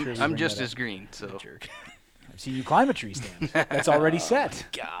 we'll make sure. we I'm bring just that as up. green, so See you climb a tree stand. That's already set.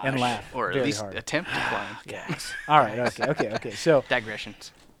 And laugh. or at very least hard. attempt to climb. Yes. All right. Okay. So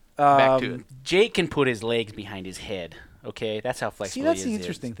Digressions. Back to it. Jake can put his legs behind his head. Okay, that's how see, flexible that's he the is.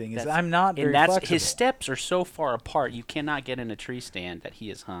 interesting thing is That's- I'm not very and that's flexible. his steps are so far apart. You cannot get in a tree stand that he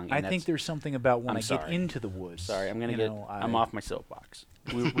is hung. And I think there's something about when I'm I sorry. get into the woods. Sorry, I'm gonna you get. know, I'm off my soapbox.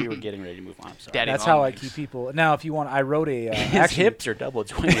 We were getting ready to move on. I'm sorry. Daddy That's long how I legs. keep people. Now, if you want, I wrote a. His actually, hips are double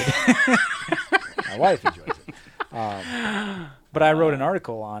jointed. My wife enjoys it. But I wrote an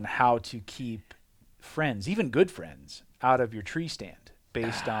article on how to keep friends, even good friends, out of your tree stand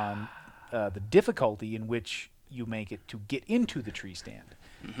based on the difficulty in which you make it to get into the tree stand.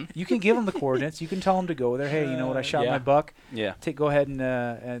 You can give them the coordinates. You can tell them to go there. Hey, you know what? I shot Yeah. my buck. Yeah. Go ahead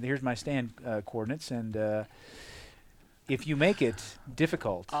and here's my stand coordinates. And if you make it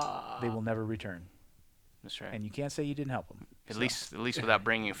difficult, they will never return. That's right. And you can't say you didn't help them. At least without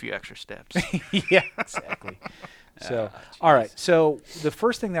bringing a few extra steps. Yeah, exactly. So, all right. So the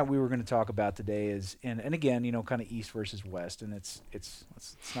first thing that we were going to talk about today is, and again, you know, kind of East versus West, and it's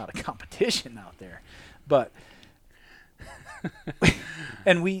not a competition out there, but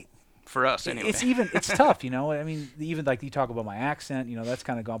and we. For us, anyway. It's tough, you know. I mean, even like you talk about my accent, you know, that's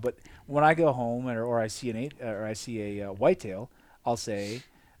kind of gone. But when I go home or I see a whitetail, I'll say,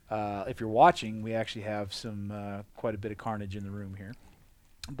 if you're watching, we actually have some quite a bit of carnage in the room here.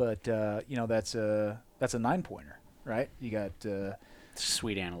 But you know, that's a 9-pointer, right? You got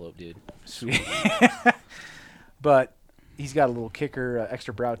Sweet antelope, dude. sweet, but he's got a little kicker,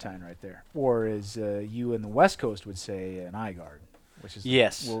 extra brow tine right there, or as you in the West Coast would say, an eye guard. Which is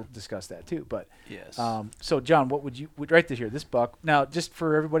Yes. we'll discuss that too. But Yes. so John, what would right this here? This buck. Now, just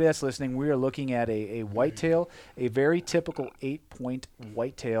for everybody that's listening, we are looking at a whitetail, a very typical 8-point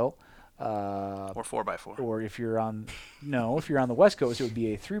whitetail. or 4x4. Or if you're on the West Coast, it would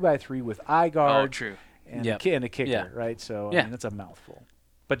be a 3x3 with eye guard. Oh, true. And, Yep. and a kicker, Yeah. right? So I Yeah. mean, that's a mouthful.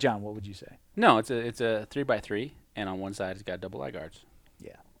 But John, what would you say? No, it's a 3x3, and on one side it's got double eye guards.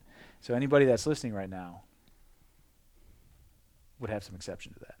 Yeah. So anybody that's listening right now would have some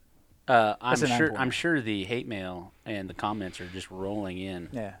exception to that. That's a 9-pointer. I'm sure the hate mail and the comments are just rolling in.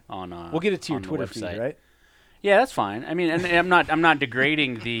 Yeah. On We'll get it to your on the Twitter website. feed, right? Yeah, that's fine. I mean, and I'm not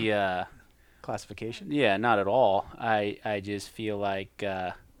degrading the. Classification. Yeah, not at all. I just feel like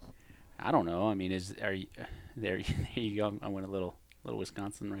I don't know. I mean, there you go. I went a little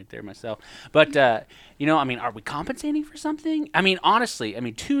Wisconsin right there myself. But you know, I mean, are we compensating for something? I mean, honestly, I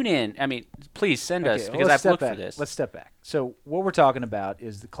mean, tune in. I mean, please send us because let's I've step looked back. for this. Let's step back. So what we're talking about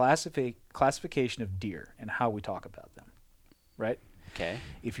is the classification of deer and how we talk about them, right? Okay.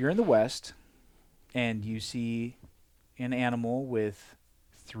 If you're in the West and you see an animal with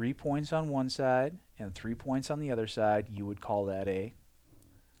 3 points on one side and 3 points on the other side, you would call that a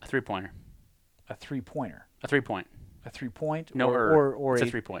 3-pointer. 3-pointer. A 3-point. A 3-point, No, or it's a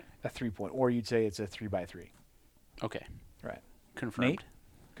a 3-point. 3-point, or you'd say it's a 3x3. Okay. Right. Confirmed. Nate,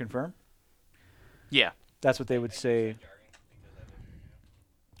 confirm. Yeah. That's what they would say.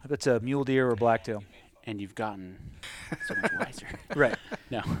 If it's a mule deer or blacktail. And you've gotten so much wiser. Right.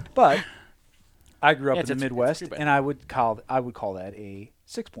 No. But I grew up Yeah, in the it's a Midwest, 3x3. and I would call that a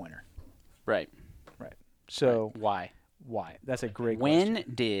 6-pointer. Right. Right. So Why? why? That's a great When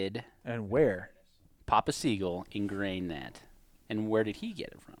question. did And where? Papa Siegel ingrain that? And where did he get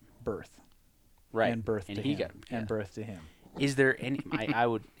it from? Birth. Right. And birth and to he him. got And birth to him. Is there any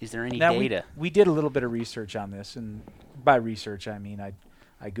is there any Now data? we did a little bit of research on this, and by research I mean I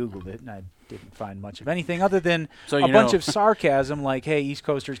Googled it and I didn't find much of anything other than So a you bunch know. of sarcasm like, hey, East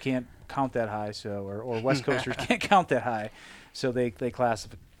Coasters can't count that high, so or West Coasters can't count that high, so they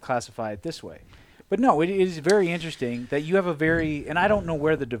classify it this way. But no, it is very interesting that you have a very, and I don't know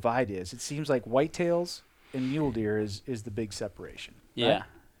where the divide is. It seems like whitetails and mule deer is the big separation. Yeah. right?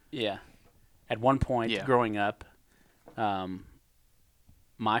 Yeah. At one point Yeah. growing up,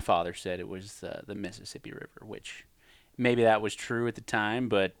 my father said it was the Mississippi River, which maybe that was true at the time,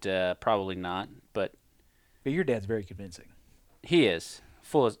 but probably not. But But your dad's very convincing. he is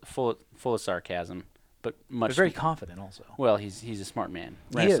full of sarcasm. but much But very confident also. well. He's a smart man.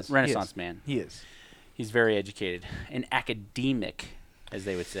 He is. Renaissance man. He is. He's very educated, an academic, as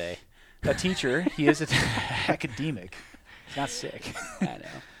they would say. A teacher. He is an academic. He's not sick. I know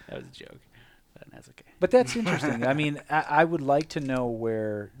that was a joke, but that's okay. But that's interesting. I mean, I would like to know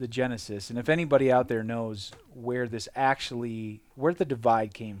where the genesis, and if anybody out there knows where this actually, where the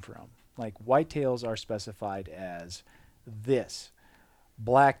divide came from. Like, whitetails are specified as this,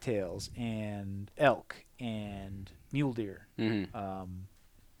 blacktails and elk and mule deer,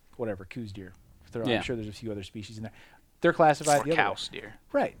 whatever, coos deer. Yeah. I'm sure there's a few other species in there. They're classified Or the other way. cows deer.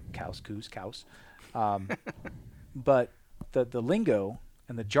 Right. Cows, coos, cows. But the lingo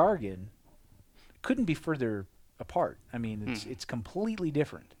and the jargon couldn't be further apart. I mean, it's completely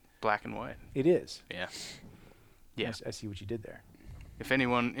different. Black and white. It is. Yeah. Yeah. I see what you did there. If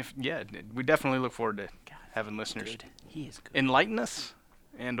anyone, we definitely look forward to having listeners He is good. enlighten us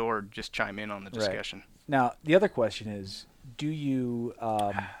and or just chime in on the discussion. Now, the other question is, do you,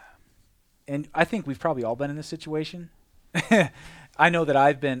 and I think we've probably all been in this situation. I know that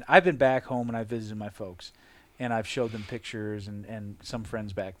I've been back home and I visited my folks, and I've showed them pictures, and some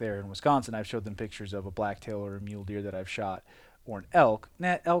friends back there in Wisconsin, I've showed them pictures of a blacktail or a mule deer that I've shot, or an elk.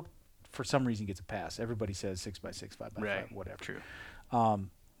 Nah, elk, for some reason, gets a pass. Everybody says 6x6, 5x5, Right. whatever. True.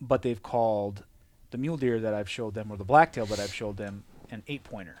 But they've called the mule deer that I've showed them, or the blacktail that I've showed them, an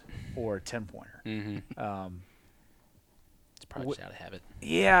 8-pointer or a 10-pointer. Mm-hmm. It's probably just out of habit.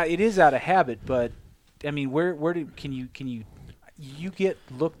 Yeah, it is out of habit, but I mean, where can you get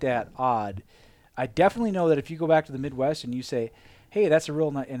looked at odd? I definitely know that if you go back to the Midwest and you say, "Hey, that's a real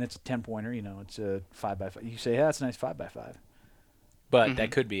nice," and it's a 10-pointer, it's a 5x5. You say, "Yeah, that's a nice 5x5." But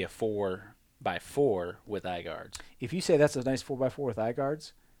that could be a 4x4 with eye guards. If you say that's a nice 4x4 with eye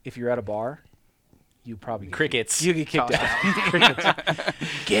guards, if you're at a bar, you probably Crickets. You get kicked out. Crickets.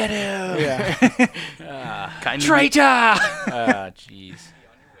 Get him. Yeah. Traitor! Jeez.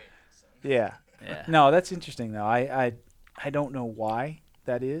 Yeah. Yeah. No, that's interesting though. I don't know why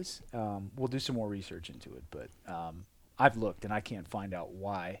that is. We'll do some more research into it, but I've looked and I can't find out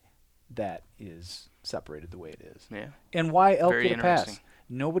why that is separated the way it is. Yeah. And why elk Very get a pass. interesting.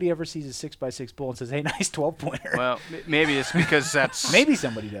 Nobody ever sees a 6x6 bull and says, "Hey, nice 12-pointer." Well, maybe it's because that's Maybe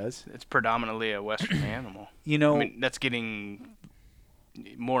somebody does. it's predominantly a Western animal. You know, I mean, that's getting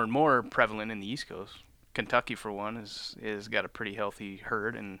more and more prevalent in the East Coast. Kentucky, for one, is got a pretty healthy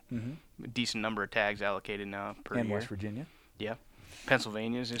herd and a decent number of tags allocated now per and year. West Virginia. Yeah,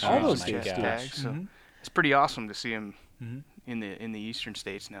 Pennsylvania's issuing All some those chest states do. tags, so it's pretty awesome to see them in the eastern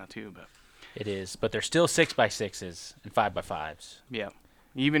states now too. But It is, but they're still 6x6s and 5x5s. yeah,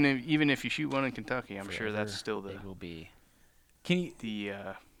 even if you shoot one in Kentucky, I'm sure that's Forever still they will be. Can you? the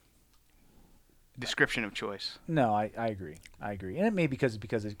description of choice. No, I agree. I agree, and it may because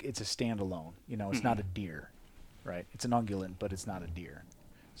it's a standalone. It's not a deer, right? It's an ungulate, but it's not a deer.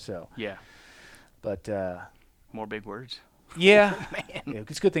 So, Yeah, but more big words. yeah, yeah,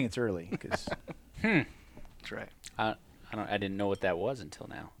 it's a good thing it's early because That's right. I didn't know what that was until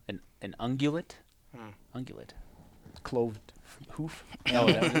now. An ungulate? Ungulate. cloved hoof. Oh,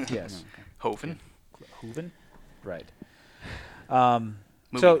 that Yes, Hofen. hooven. Right. Moving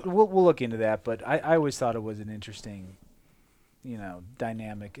So on. we'll look into that, but I always thought it was an interesting,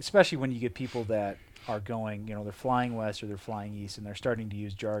 dynamic, especially when you get people that are going, they're flying west or they're flying east, and they're starting to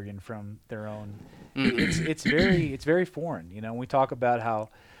use jargon from their own. It's very foreign. When we talk about how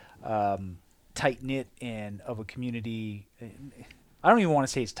tight knit and of a community. I don't even want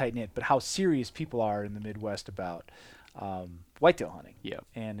to say it's tight knit, but how serious people are in the Midwest about whitetail hunting. Yeah.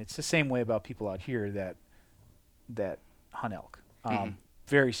 And it's the same way about people out here that hunt elk.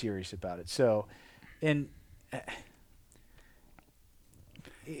 Very serious about it. So, and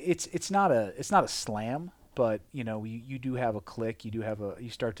it's not a slam, but you do have a click. You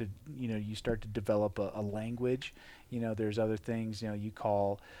start to develop a language. There's other things. You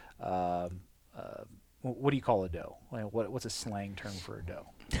call. What do you call a doe? What's a slang term for a doe?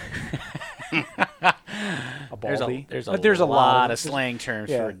 A baldy. There's a lot of of slang terms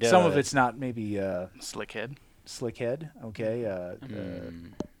yeah, for a doe. some of it's not maybe Slick head. slick head. Okay,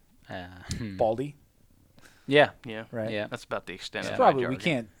 Hmm. baldy. Yeah. Yeah. Right. Yeah. That's about the extent of my Probably we jargon.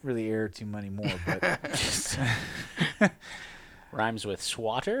 can't really air too many more, but Rhymes with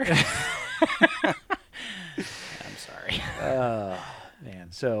swatter. I'm sorry. man.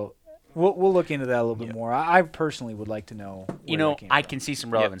 So we'll look into that a little bit more. I personally would like to know. Where that came I from. can see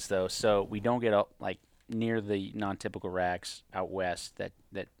some relevance though. So we don't get near the non-typical racks out west that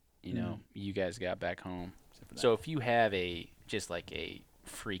you guys got back home. So if you have just a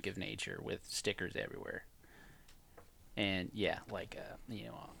freak of nature with stickers everywhere, And yeah, like you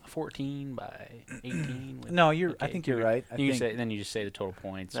know, 14 by 18. With, No, I okay, think you're right. I You think say, then you just say the total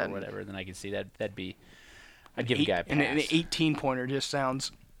points That- or whatever. Then I can see that'd be. I'd give the guy a pass. And an 18-pointer just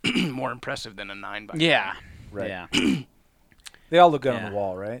sounds more impressive than a 9 by. Yeah. Right. Yeah. they all look good on Yeah. the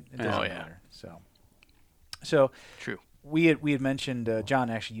wall, right? It doesn't Oh, yeah. matter. So True. we had mentioned John.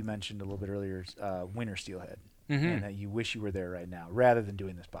 Actually, you mentioned a little bit earlier Winter Steelhead, and that you wish you were there right now rather than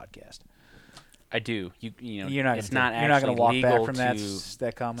doing this podcast. I do. You know, You're not it's gonna not you're not actually going to walk legal back from to,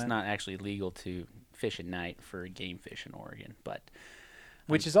 that comment, It's not actually legal to fish at night for game fish in Oregon, but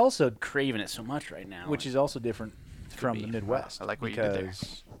which is also craving it so much right now. which is also different from be. the Midwest. I like what you did there.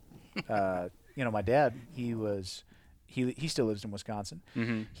 because my dad, he still lives in Wisconsin.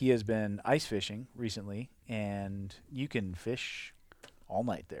 Mm-hmm. He has been ice fishing recently, and you can fish all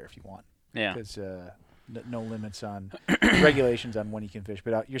night there if you want. Yeah. Because no limits on regulations on when you can fish.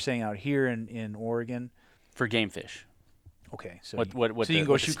 But you're saying out here in Oregon, For game fish. okay. So What so you the- can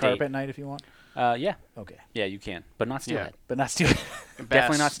go what the shoot carp state- at night if you want. Yeah. Okay, Yeah, you can, but not steelhead. but not steal.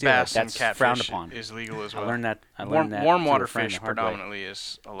 Definitely not steelhead. Bass and That's catfish frowned upon. is legal as well. I learned that. warm through water a friend fish the hard way. predominantly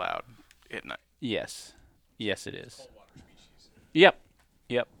is allowed at night. Yes. Yes, it is. Yep.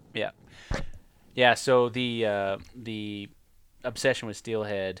 Yeah. So the obsession with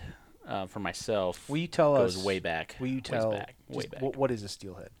steelhead for myself Will you tell goes us? way back. Will you ways tell? back, way just back. What is a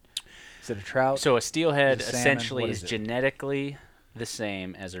steelhead? Is it a trout? So a steelhead Is it salmon? essentially What is is it? genetically the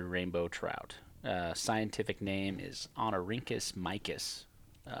same as a rainbow trout. Scientific name is Onirhynchus micus.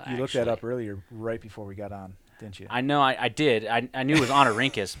 you looked that up earlier, right before we got on, didn't you? I know I did. I knew it was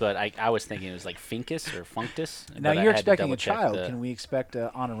Onirhynchus, but I was thinking it was like Fincus or Functus. Now but I you're had to expecting a double-check child. the- Can we expect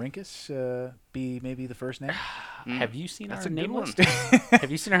Onirhynchus be maybe the first name? Have you seen That's our a good name one. list? Have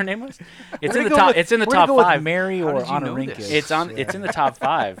you seen our name list? It's We're in the gonna go top. with- It's in the we're gonna top go with 5. Mary How or did you know Onirhynchus. this? It's on. Yeah. It's in the top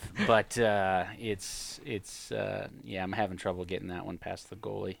 5, but it's yeah. I'm having trouble getting that one past the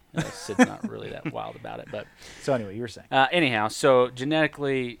goalie. Sid's not really that wild about it, but So anyway, you were saying. anyhow, so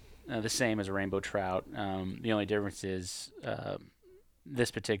genetically the same as a rainbow trout. The only difference is this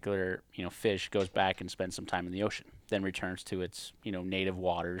particular fish goes back and spends some time in the ocean, then returns to its native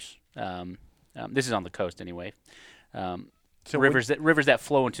waters. This is on the coast anyway. So rivers that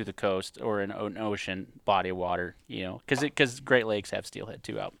flow into the coast or an ocean body of water, because Great Lakes have steelhead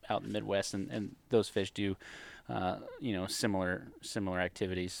too out in the Midwest, and those fish do similar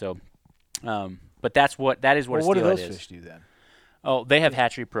activities. So, but that is what Well, a what do steelhead those is. fish do then? Oh, they have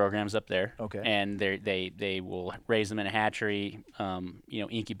hatchery programs up there. Okay. And they will raise them in a hatchery,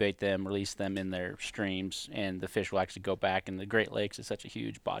 incubate them, release them in their streams, and the fish will actually go back. And the Great Lakes is such a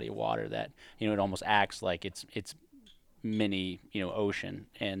huge body of water that it almost acts like it's mini ocean.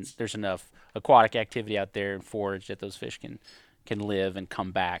 And there's enough aquatic activity out there and forage that those fish can live and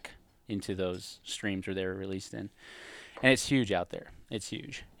come back into those streams where they were released in. And it's huge out there. It's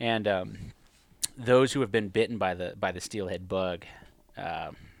huge. And those who have been bitten by the steelhead bug,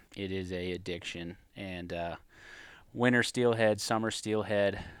 it is a addiction. And winter steelhead, summer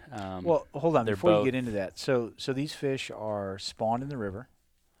steelhead. Well, hold on they're before you both- get into that. So these fish are spawned in the river.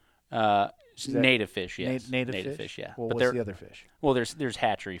 that native fish, Na- yes. native fish, yeah. Well, but what's the other fish? well, there's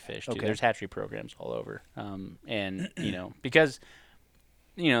hatchery fish too. Okay. There's hatchery programs all over, and because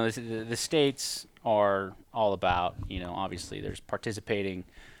the states are all about obviously there's participating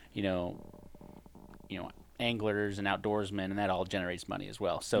anglers and outdoorsmen, and that all generates money as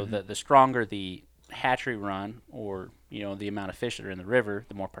well. So the stronger the hatchery run, or the amount of fish that are in the river,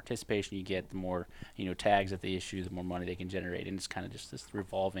 the more participation you get, the more tags that they issue, the more money they can generate, and it's kind of just this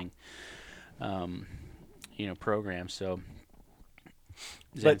revolving program. So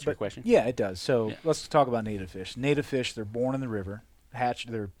does that answer your question? Yeah, it does. So Yeah. let's talk about native fish. Native fish, they're born in the river, hatched.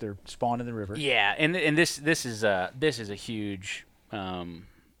 They're spawned in the river. Yeah, and this is a huge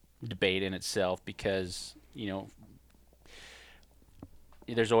debate in itself, because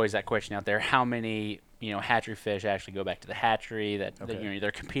there's always that question out there: how many hatchery fish actually go back to the hatchery? That Okay.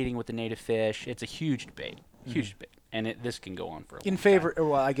 they're competing with the native fish. It's a huge debate, and this can go on for a long In time. favor,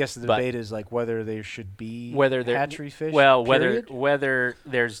 well, I guess the But- debate is like whether there should be Whether they're hatchery fish. Well, period? whether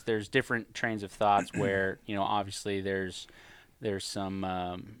there's different trains of thoughts where obviously there's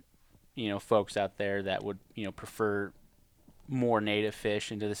some folks out there that would prefer more native fish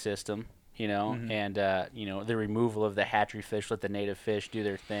into the system, and the removal of the hatchery fish, let the native fish do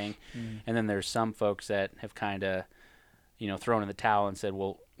their thing, and then there's some folks that have kind of thrown in the towel and said,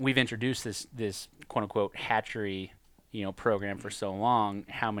 well, we've introduced this quote unquote hatchery program for so long.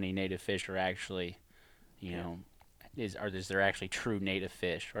 How many native fish are actually is there actually true native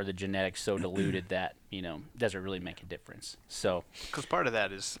fish? Are the genetics so diluted that does it really make a difference? So Because part of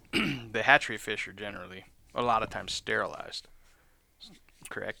that is the hatchery fish are generally a lot of times sterilized.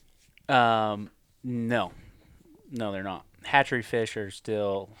 Correct. No, they're not. Hatchery fish are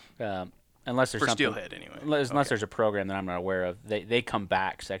still, unless there's For something, steelhead, anyway. Unless there's a program that I'm not aware of, they come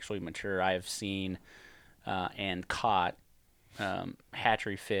back sexually mature. I have seen and caught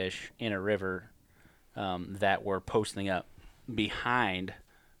hatchery fish in a river that were posting up behind.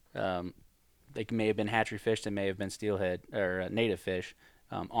 They may have been hatchery fish, they may have been steelhead or native fish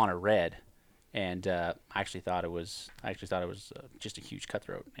on a red, and I actually thought it was just a huge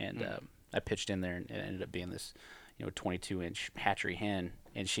cutthroat, and I pitched in there and it ended up being this 22-inch hatchery hen,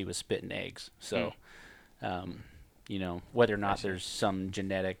 and she was spitting eggs. So whether or not there's some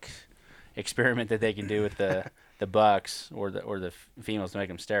genetic experiment that they can do with the bucks or the females to make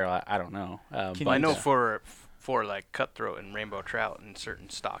them sterile, I don't know. But I know for like cutthroat and rainbow trout in certain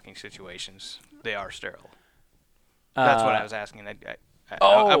stocking situations, they are sterile. That's what I was asking.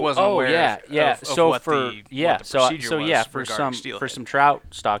 I wasn't aware. Of so what for the procedure was for some trout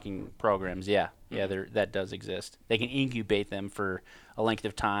stocking programs, that does exist. They can incubate them for a length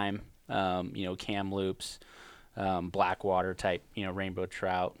of time. Kamloops, blackwater type, rainbow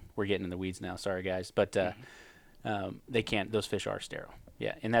trout. We're getting in the weeds now. Sorry guys, but they can't. Those fish are sterile.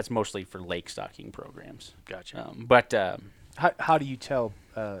 Yeah, and that's mostly for lake stocking programs. Gotcha. How do you tell?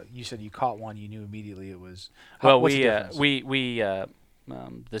 You said you caught one. You knew immediately it was. What's the difference?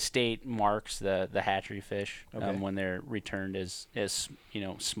 The state marks the hatchery fish when they're returned as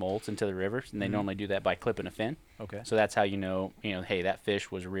smolts into the rivers, and they normally do that by clipping a fin. Okay. So that's how hey, that fish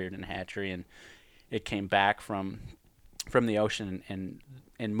was reared in a hatchery and it came back from the ocean,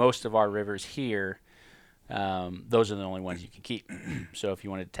 and most of our rivers here, those are the only ones you can keep. So if you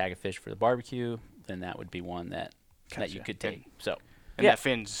wanted to tag a fish for the barbecue, then that would be one that you could take. And that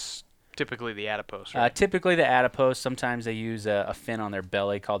fin's typically the adipose, right? Typically the adipose. Sometimes they use a fin on their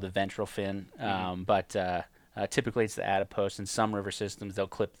belly called the ventral fin, but typically it's the adipose. In some river systems, they'll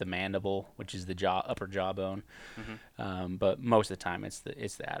clip the mandible, which is the upper jawbone. But most of the time, it's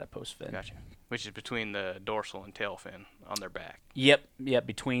the adipose fin. Gotcha. Which is between the dorsal and tail fin on their back. Yep,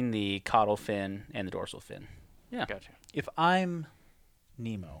 between the caudal fin and the dorsal fin. Yeah. Gotcha. If I'm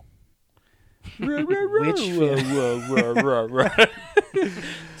Nemo, which fin?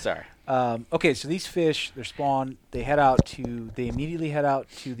 Sorry. Okay, so these fish, they're spawned. They immediately head out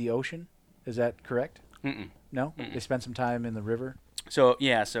to the ocean. Is that correct? No. They spend some time in the river. So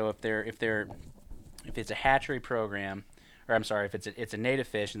if it's a hatchery program, or I'm sorry, if it's a native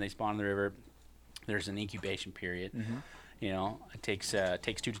fish and they spawn in the river, there's an incubation period. It takes 2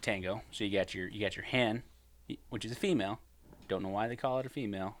 to tango. So you got your hen, which is a female. Don't know why they call it a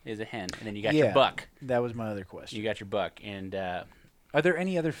female. Is a hen, and then you got your buck. That was my other question. You got your buck, and are there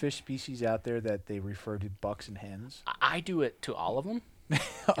any other fish species out there that they refer to bucks and hens? I do it to all of them.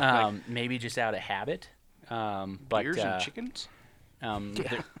 Maybe just out of habit. But deers and chickens.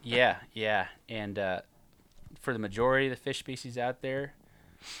 Yeah. And for the majority of the fish species out there,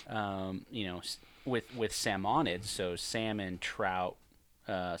 with salmonids, so salmon, trout,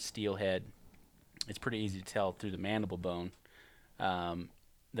 steelhead, it's pretty easy to tell through the mandible bone.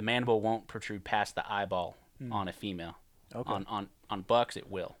 The mandible won't protrude past the eyeball on a female. Okay. On bucks, it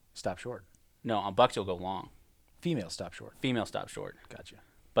will. Stop short. No, on bucks, it'll go long. Female stop short. Female stop short. Gotcha.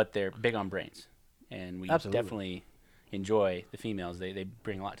 But they're big on brains, and we Absolutely. definitely enjoy the females. They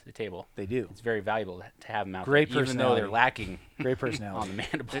bring a lot to the table. They do. It's very valuable to have them out Great there, even though they're lacking Great personality. on the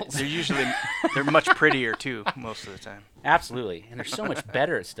mandibles. They're much prettier too most of the time. Absolutely, and they're so much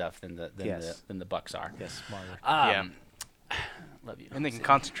better at stuff than the bucks are. Yes, smarter. Yeah. Love you. And they can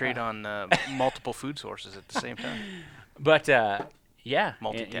concentrate on multiple food sources at the same time. But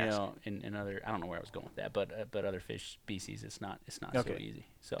Multitasking. in other, I don't know where I was going with that, but other fish species, it's not Okay. so easy.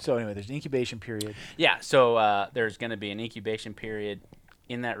 So anyway, there's an incubation period. Yeah, so there's going to be an incubation period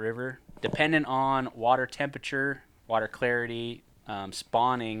in that river, dependent on water temperature, water clarity,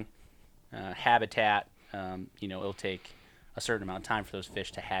 spawning, habitat. It'll take a certain amount of time for those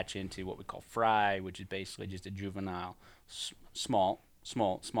fish to hatch into what we call fry, which is basically just a juvenile small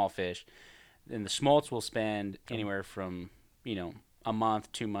fish. And the smolts will spend anywhere from a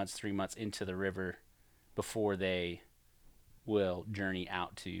month, 2 months, 3 months into the river before they will journey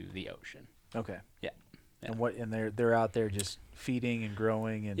out to the ocean. Okay. Yeah. And they're out there just feeding and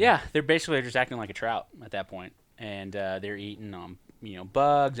growing and They're basically just acting like a trout at that point, and they're eating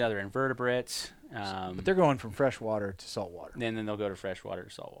bugs, other invertebrates. But they're going from freshwater to saltwater. And then they'll go to freshwater to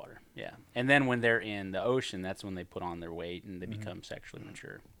saltwater. Yeah. And then when they're in the ocean, that's when they put on their weight and they become sexually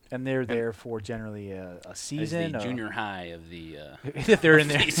mature. And they're there for generally a As season. the junior high of the they're in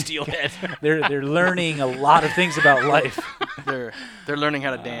there. the steelhead. They're learning a lot of things about life. They're learning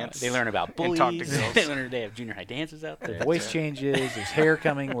how to dance. They learn about and bullies. talk to girls. They have junior high dances out there. Their voice changes. There's hair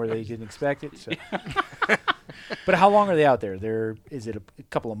coming where they didn't expect it. So. But how long are they out there? Is it a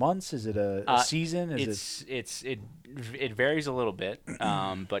couple of months? Is it a season? It varies a little bit,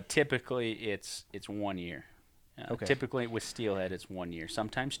 but typically it's 1 year. Okay. Typically with steelhead it's 1 year,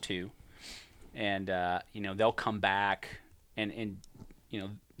 sometimes 2, and they'll come back and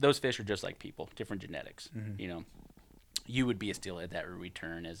those fish are just like people, different genetics. Mm-hmm. You would be a steelhead that would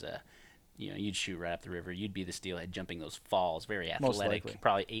return as a you'd shoot right up the river. You'd be the steelhead jumping those falls, very Most athletic, likely.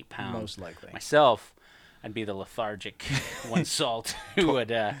 probably 8 pounds. Most likely. Myself, I'd be the lethargic one salt who would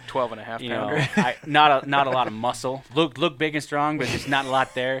 12 and a half pounder. not a lot of muscle. Look big and strong, but just not a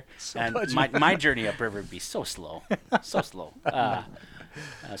lot there. And much. my journey upriver would be so slow.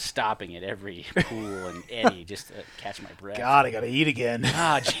 Stopping at every pool and eddy just to catch my breath. God, I gotta eat again.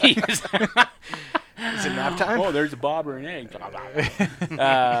 Ah, jeez. Is it nap time? Oh, there's a bobber and egg.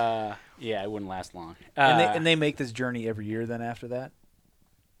 Yeah, it wouldn't last long. And they make this journey every year. Then after that.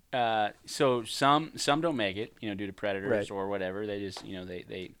 So some don't make it, due to predators Right. or whatever. They just,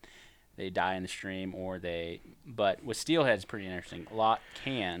 they die in the stream but with steelhead it's pretty interesting. A lot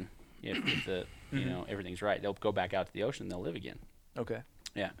can, if the, everything's right. They'll go back out to the ocean and they'll live again. Okay.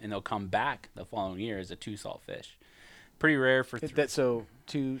 Yeah, and they'll come back the following year as a 2-salt fish. Pretty rare for two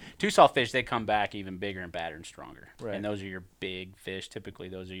 2-salt fish. They come back even bigger and badder and stronger. Right. And those are your big fish. Typically,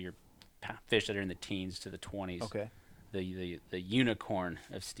 those are your fish that are in the teens to the 20s. Okay. The unicorn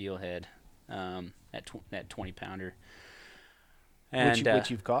of steelhead, that 20-pounder. And Which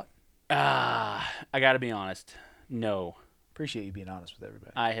you've caught. I got to be honest. No, Appreciate you being honest with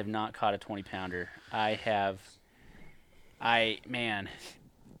everybody. I have not caught a 20-pounder. And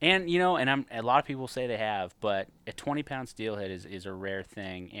a lot of people say they have, but a 20-pound steelhead is a rare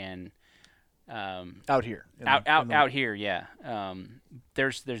thing, and Out here. out here, yeah.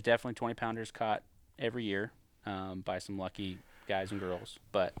 There's definitely 20-pounders caught every year by some lucky guys and girls,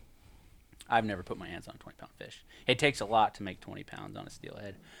 but I've never put my hands on a 20-pound fish. It takes a lot to make 20 pounds on a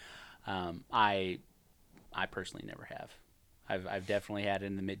steelhead. I personally never have. I've definitely had it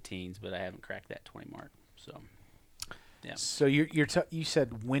in the mid-teens, but I haven't cracked that 20 mark. So, yeah. So you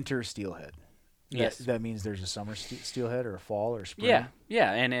said winter steelhead. Yes. That means there's a summer steelhead or a fall or spring.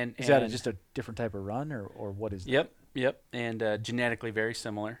 Yeah, and Is that just a different type of run or what is that? Yep, and genetically very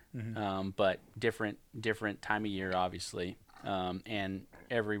similar, Mm-hmm. but different time of year, obviously, and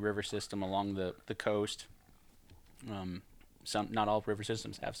every river system along the coast. Not all river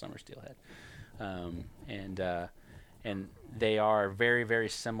systems have summer steelhead, and they are very, very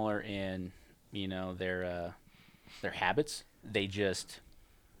similar in their habits. They just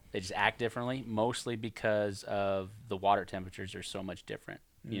act differently, mostly because of the water temperatures are so much different.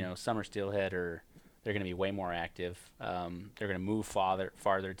 Summer steelhead they're going to be way more active. They're going to move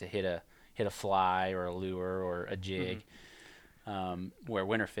farther to hit a fly or a lure or a jig. Where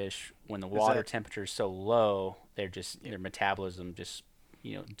winterfish, when the water temperature is so low, their metabolism just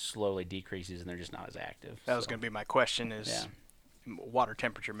slowly decreases and they're just not as active. That was going to be my question. Is water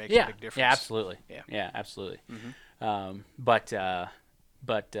temperature makes yeah, a big difference? Yeah, absolutely. Yeah, Absolutely. But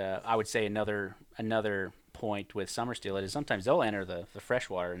I would say another point with summer steelhead is sometimes they'll enter the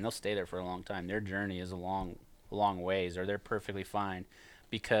freshwater and they'll stay there for a long time. Their journey is a long ways, or they're perfectly fine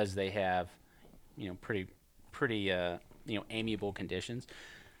because they have pretty amiable conditions.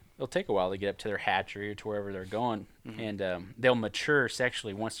 It'll take a while to get up to their hatchery or to wherever they're going, and they'll mature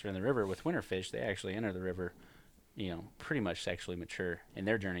sexually once they're in the river. With winterfish, they actually enter the river, pretty much sexually mature, and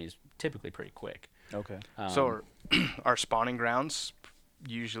their journey is typically pretty quick. Okay. So are spawning grounds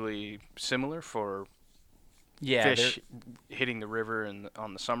usually similar for fish hitting the river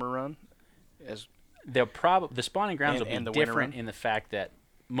on the summer run? As the spawning grounds will be and the winter different run? in the fact that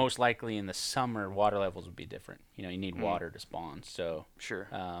most likely in the summer water levels would be different. You need water to spawn. So Sure.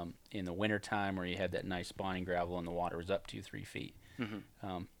 In the winter time where you had that nice spawning gravel and the water was up 2-3 feet,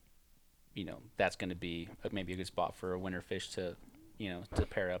 that's going to be maybe a good spot for a winter fish to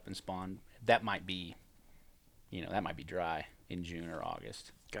pair up and spawn. That might be dry in June or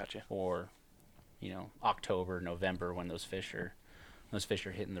August. Gotcha. Or October, November, when those fish are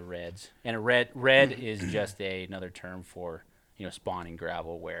hitting the reds. And a red is just another term for spawning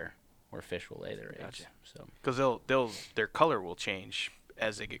gravel where fish will lay their eggs. Gotcha. So Because their color will change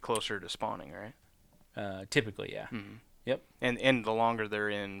as they get closer to spawning, right? typically, yeah. Yep. And the longer they're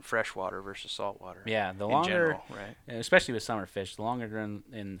in freshwater versus saltwater. Yeah, the in longer, general, right? especially with summer fish, the longer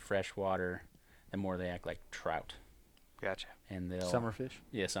they're in fresh water, the more they act like trout. Gotcha. and they'll Summerfish.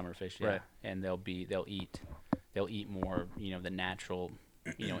 Yeah, summerfish. Yeah, Right. and they'll eat more. The natural,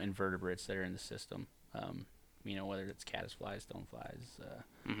 invertebrates that are in the system. Whether it's caddisflies, stoneflies.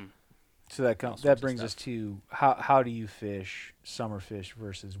 So all sorts that of brings us stuff. to how do you fish summerfish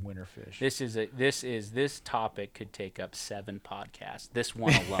versus winterfish? This topic could take up 7 podcasts. This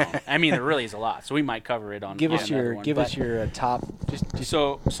one alone. I mean, there really is a lot, so we might cover it on. Give on us another your one, give but- us your top just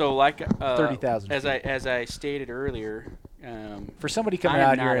So like 30,000 as feet. as I stated earlier. for somebody coming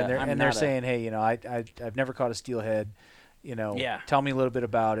I'm out not here a- and they're I'm and they're not a- saying, hey, I've never caught a steelhead. Yeah. Tell me a little bit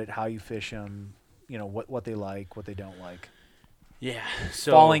about it, how you fish them. What they like, what they don't like. Yeah.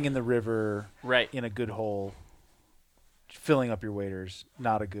 So Falling in the river right. in a good hole, filling up your waders,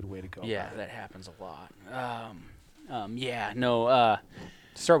 not a good way to go. Yeah, about it. that happens a lot. Yeah. No.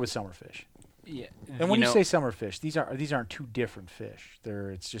 Start with summerfish. Yeah. And when you say summerfish, these aren't two different fish.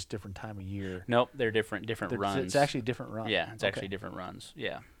 It's just different time of year. nope, they're different runs. It's actually a different run. Yeah, it's Okay. actually different runs.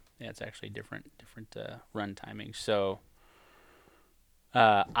 Yeah, it's actually different run timing. So,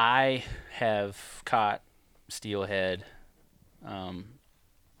 I have caught steelhead,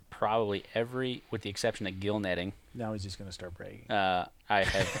 probably with the exception of gill netting. Now he's just going to start bragging. I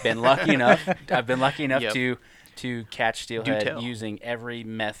have been lucky enough. I've been lucky enough Yep. to catch steelhead tell. using every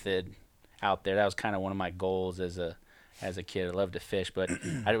method out there. That was kind of one of my goals as a kid. I loved to fish, but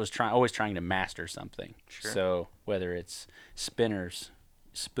I was always trying to master something. Sure. So whether it's spinners,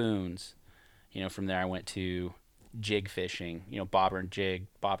 spoons, from there I went to jig fishing. Bobber and jig,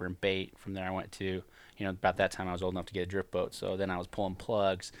 bobber and bait. From there I went to about that time I was old enough to get a drift boat. So then I was pulling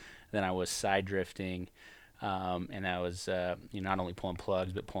plugs. Then I was side drifting. And that was, not only pulling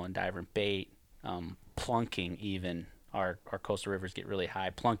plugs, but pulling diver and bait, plunking even. Our coastal rivers get really high.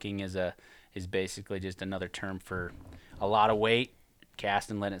 Plunking is basically just another term for a lot of weight,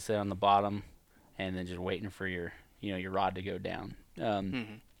 cast and letting it sit on the bottom, and then just waiting for your rod to go down.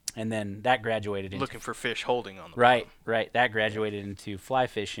 And then that graduated into Looking for fish holding on the right. That graduated into fly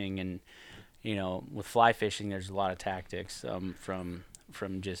fishing, and with fly fishing, there's a lot of tactics from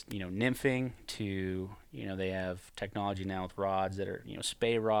just nymphing to they have technology now with rods that are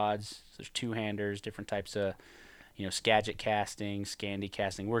spay rods. So there's two-handers, different types of Skagit casting, Scandi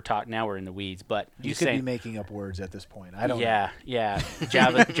casting. We're in the weeds, but You could be making up words at this point. I don't know. yeah.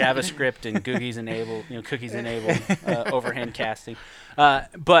 JavaScript and cookies enabled overhand casting.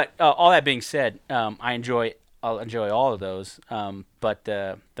 But all that being said, I'll enjoy all of those. But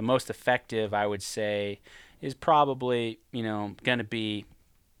the most effective, I would say, is probably going to be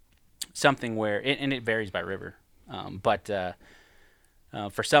something where and it varies by river. But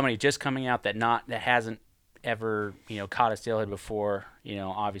for somebody just coming out that hasn't ever caught a steelhead before,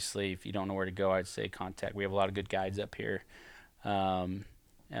 obviously if you don't know where to go, I'd say contact. We have a lot of good guides up here.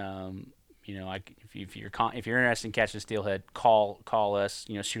 If you're interested in catching steelhead, call us.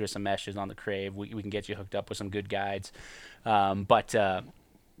 Shoot us some messages on the Crave. We can get you hooked up with some good guides. But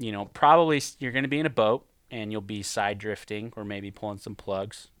probably you're going to be in a boat and you'll be side drifting or maybe pulling some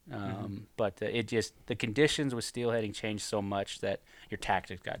plugs. But the conditions with steelheading change so much that your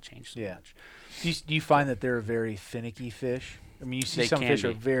tactics got changed so much. Do you find that they're a very finicky fish? I mean, you see They some can fish be.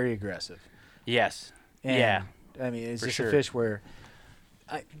 are very aggressive. Yes. And, Yeah. I mean, it's For just sure. a fish where,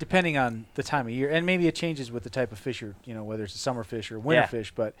 depending on the time of year, and maybe it changes with the type of fish whether it's a summer fish or a winter Yeah.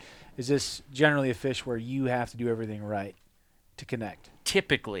 fish, but is this generally a fish where you have to do everything right to connect?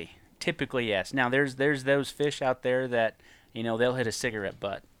 Typically, yes. Now there's those fish out there that they'll hit a cigarette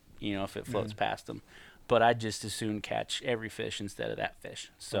butt, if it floats past them. But I'd just as soon catch every fish instead of that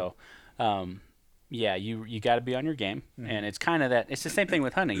fish. So, you got to be on your game, and it's kind of that. It's the same thing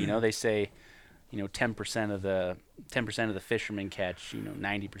with hunting. They say, 10% of the fishermen catch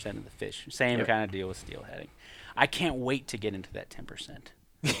 90% of the fish. Same kind of deal with steelheading. I can't wait to get into that 10%.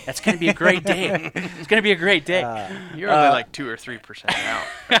 That's going to be a great day. It's going to be a great day. You're only like 2 or 3%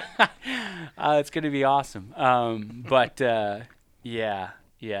 out. It's going to be awesome. No,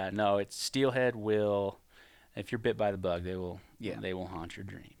 it's steelhead will. If you're bit by the bug, they will. Yeah. They will haunt your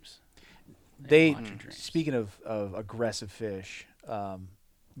dreams. They will haunt your dreams. speaking of aggressive fish,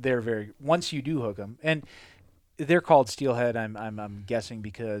 they're very once you do hook them, and they're called steelhead. I'm guessing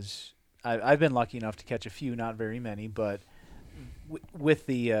because I've been lucky enough to catch a few, not very many, but with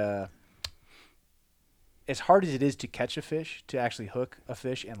the as hard as it is to catch a fish, to actually hook a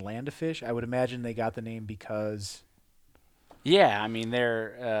fish and land a fish, I would imagine they got the name because. Yeah, I mean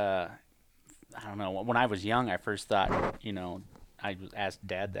they're. I don't know. When I was young, I first thought, I asked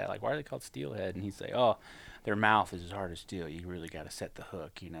Dad that, like, why are they called steelhead? And he'd say, oh, their mouth is as hard as steel. You really got to set the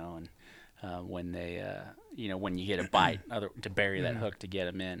hook, and when they, when you get a bite, to bury that hook to get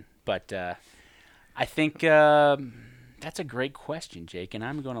them in. But I think That's a great question, Jake, and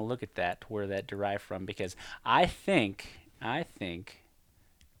I'm going to look at that, where that derived from, because I think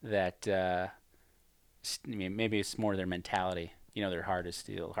that maybe it's more their mentality. They're hard as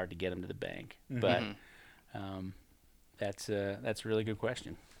steel, hard to get them to the bank. But that's a really good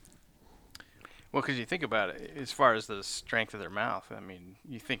question. Well, because you think about it, as far as the strength of their mouth, I mean,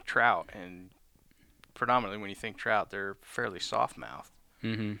 you think trout, and predominantly when you think trout, they're fairly soft-mouthed.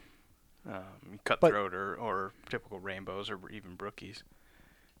 Mm-hmm. Cutthroat or typical rainbows or even brookies.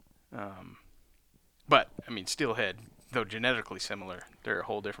 But, I mean, steelhead, though genetically similar, they're a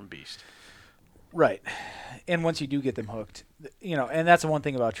whole different beast. Right. And once you do get them hooked, and that's the one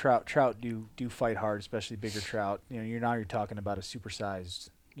thing about trout. Trout do fight hard, especially bigger trout. You're talking about a supersized,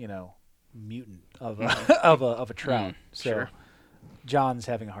 mutant of a trout. So Sure. John's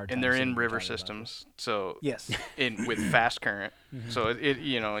having a hard time. And they're seeing in what you're river talking about. systems, so Yes. with fast current. So it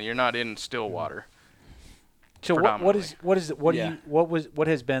you're not in still water. So predominantly. what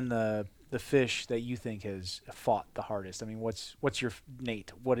has been the fish that you think has fought the hardest? I mean, what's your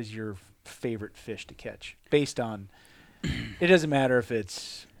Nate? What is your favorite fish to catch? Based on, it doesn't matter if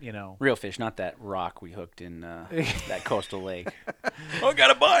it's Real fish, not that rock we hooked in that coastal lake. Oh,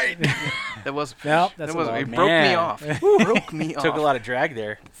 got a bite! That was a fish. No, that's that a was log. it. Broke me Man. off. Broke me off. Took a lot of drag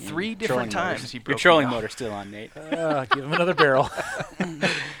there. 3 Trolling different motors. times he Your broke trolling me off. motor's still on, Nate. give him another barrel.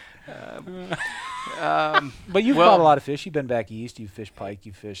 But you've well- caught a lot of fish. You've been back east. You've fished pike.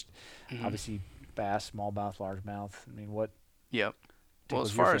 You've fished obviously bass, smallmouth, largemouth. I mean, what? Yep. Well,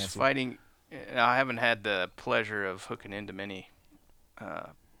 tickles as your far as fancy? fighting, I haven't had the pleasure of hooking into many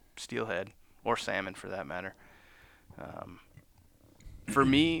steelhead or salmon, for that matter. For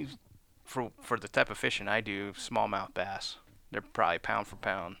me, for the type of fishing I do, smallmouth bass, they're probably pound for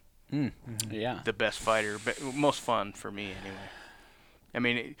pound Yeah. the best fighter, most fun for me anyway. I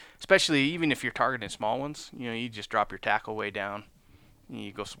mean, especially even if you're targeting small ones, you just drop your tackle way down.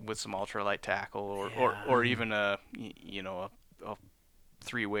 You go with some ultralight tackle, or even a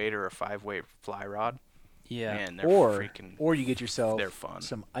 3-weight or a 5-weight fly rod. Yeah. Man, they're freaking. Or you get yourself they're fun.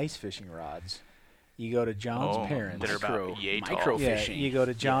 some ice fishing rods. You go to John's parents. that are about yay tall. micro Yeah, fishing. you go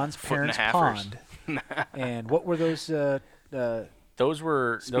to John's Foot and a parents' halfers. pond. And what were those? Those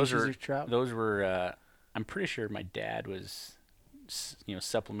were Species of trout? Those were. I'm pretty sure my dad was,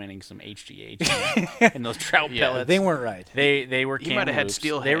 supplementing some HGH in those trout Yeah, pellets. they weren't right. They were. He might have had Kamloops.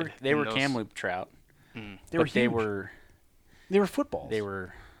 steelhead They in were those. Kamloops trout. They But were they huge. were They were footballs. they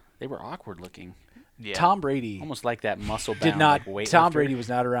were awkward looking, Yeah. Tom Brady almost like that muscle bound. did not. Like Tom weightlifter. Brady was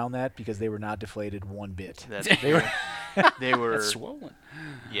not around that because they were not deflated one bit. They were. They were. That's swollen.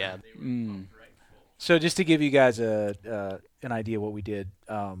 Yeah. They were So just to give you guys an idea what we did,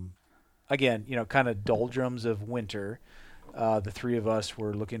 again, kind of doldrums of winter. The three of us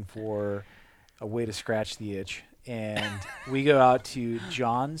were looking for a way to scratch the itch, and we go out to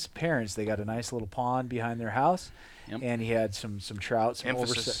John's parents. They got a nice little pond behind their house, Yep. and he had some trout, some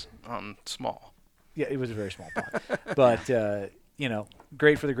emphasis on small. Yeah, it was a very small pond, but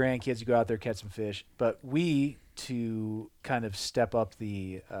great for the grandkids to go out there catch some fish. But we, to kind of step up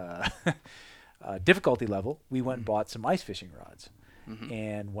the difficulty level, we went and bought some ice fishing rods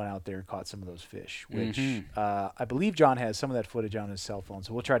and went out there and caught some of those fish, which I believe John has some of that footage on his cell phone,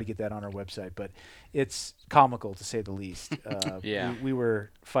 so we'll try to get that on our website. But it's comical, to say the least. Yeah. We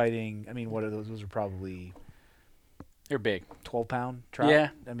were fighting, I mean, what are those? Those are probably They're big. 12-pound trout. Yeah.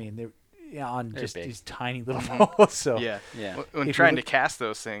 I mean, they're on They're just big. these tiny little balls. So Yeah. Yeah. When If trying you to cast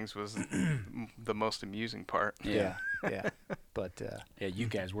those things was the most amusing part. yeah. But Yeah, you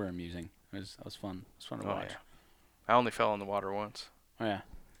guys were amusing. That was fun. It was fun to Oh, watch. yeah. I only fell in the water once. Oh, yeah.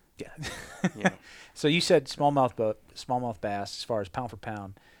 yeah. You know. So you said smallmouth bass, as far as pound for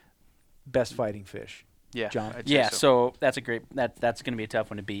pound, best fighting fish. Yeah. John? I'd say Yeah, so. so that's a great. That's going to be a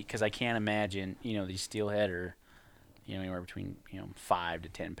tough one to beat because I can't imagine these steelhead are anywhere between 5 to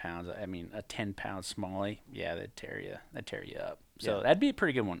 10 pounds. I mean a 10-pound smallie, yeah, that'd tear you up. So Yeah. that'd be a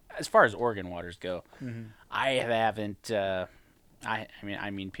pretty good one as far as Oregon waters go. I haven't. I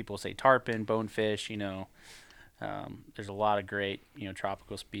mean people say tarpon, bonefish. There's a lot of great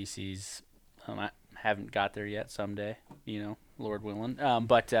tropical species. I haven't got there yet. Someday, Lord willing.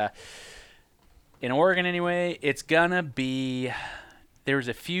 But in Oregon anyway, it's gonna be. There was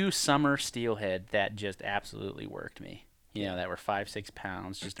a few summer steelhead that just absolutely worked me. That were 5-6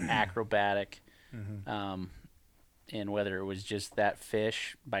 pounds, just acrobatic. And whether it was just that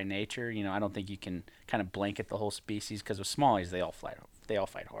fish by nature, I don't think you can kind of blanket the whole species because with smallies they all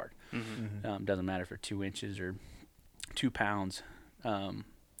fight hard. Doesn't matter if they're 2 inches or 2 pounds,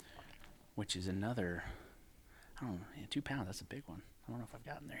 which is another. I don't know. Yeah, 2 pounds. That's a big one. don't know if I've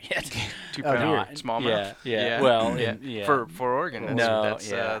gotten there yet. 2 Oh, pound dear. smallmouth. Yeah. Well, yeah. yeah. For Oregon, that's No, that's,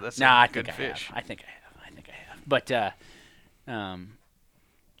 yeah. that's no, a I good think fish. I think I have. But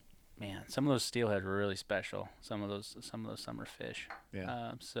man, some of those steelhead were really special. Some of those summer fish.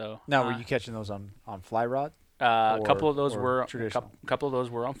 Yeah. So Now, were you catching those on fly rod? a couple of or those were traditional? couple of those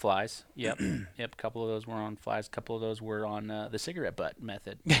were on flies. Yep. A couple of those were on flies. A couple of those were on the cigarette butt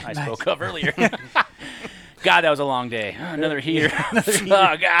method I spoke of earlier. God, that was a long day. Another heater.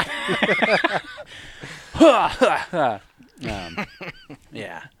 Oh God.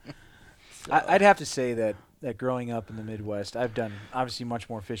 Yeah. So, I'd have to say that growing up in the Midwest, I've done obviously much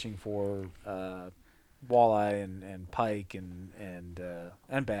more fishing for walleye and pike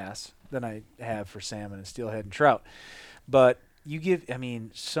and bass than I have for salmon and steelhead and trout. But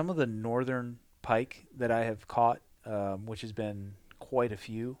some of the northern pike that I have caught, which has been quite a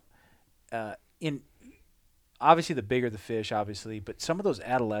few, in obviously the bigger the fish, obviously, but some of those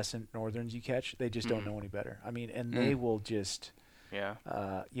adolescent northerns you catch, they just don't know any better. I mean, and they will just. Yeah.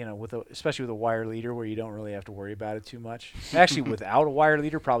 Especially with a wire leader where you don't really have to worry about it too much. Actually, without a wire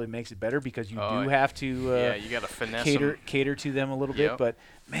leader probably makes it better because you do have to you got to finesse cater to them a little bit. But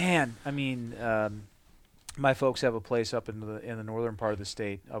man, I mean, my folks have a place up in the northern part of the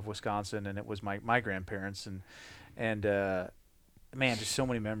state of Wisconsin, and it was my grandparents and man, just so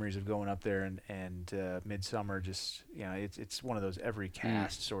many memories of going up there and midsummer. Just it's one of those every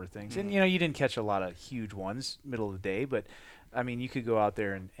cast sort of things. And you didn't catch a lot of huge ones middle of the day, but I mean, you could go out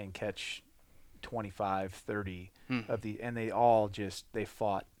there and catch 25, 30 of the, and they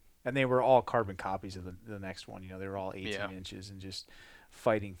fought, and they were all carbon copies of the next one. They were all 18 inches and just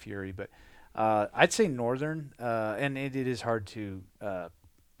fighting fury. But I'd say northern, and it is hard to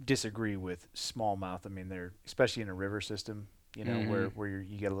disagree with smallmouth. I mean, they're especially in a river system, where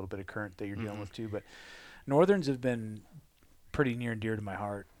you get a little bit of current that you're dealing with too. But northerns have been pretty near and dear to my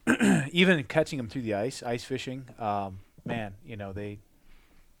heart. Even catching them through the ice fishing. Man, they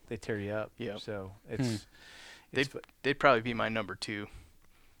tear you up. Yep. So they'd probably be my number 2.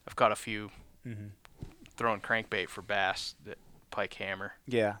 I've caught a few throwing crankbait for bass, that pike hammer.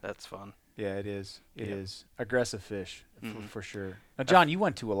 Yeah, that's fun. Yeah, it is. It is aggressive fish for sure. Now, John, you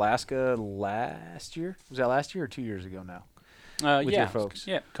went to Alaska last year. Was that last year or 2 years ago now? With your folks.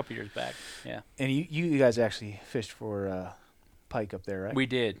 Yeah, a couple years back. Yeah. And you guys actually fished for pike up there, right? We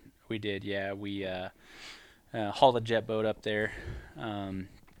did. Yeah, we. Hauled a jet boat up there.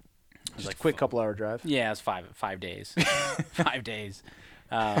 Just like a quick couple hour drive. Yeah, it was 5 days. 5 days.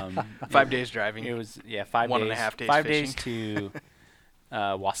 5 days driving. It was 5 days. 1.5 days. 5 fishing. days to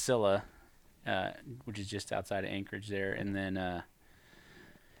Wasilla, which is just outside of Anchorage there, and then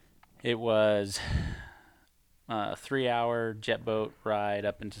it was a 3-hour jet boat ride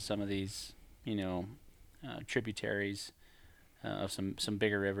up into some of these, tributaries. Of some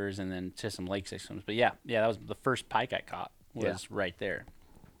bigger rivers and then to some lake systems. But yeah, that was the first pike I caught was right there.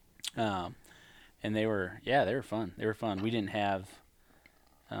 And they were fun. They were fun. We didn't have,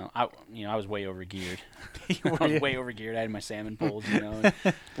 I was way over geared. I was way over geared. I had my salmon poles, and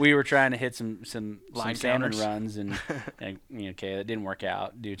we were trying to hit some line salmon counters. runs and that didn't work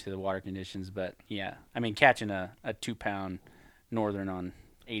out due to the water conditions. But yeah, I mean, catching a 2-pound northern on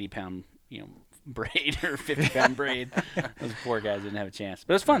 80-pound, braid or 50-pound braid. Those poor guys didn't have a chance.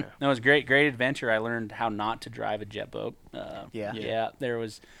 But it was fun. It was great adventure. I learned how not to drive a jet boat. There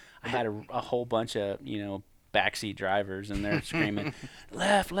was, I had a whole bunch of, backseat drivers, and they're screaming,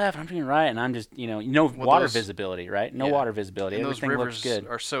 left, I'm doing right. And I'm just, water visibility, right? No water visibility. And everything those rivers looks good.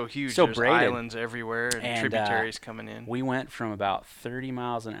 are so huge. So There's braided. islands everywhere and tributaries coming in. We went from about 30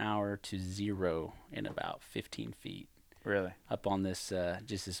 miles an hour to 0 in about 15 feet. Really? Up on this,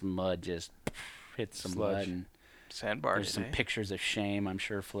 just this mud, just hit some Sludge. mud. And Sandbar. there's some pictures of shame, I'm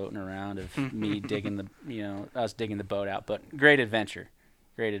sure, floating around of me digging us digging the boat out. But great adventure.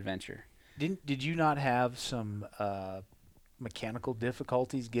 Did you not have some mechanical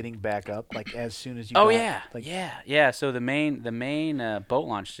difficulties getting back up, like as soon as you? Yeah. So the main boat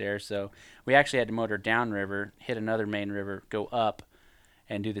launch there. So we actually had to motor downriver, hit another main river, go up,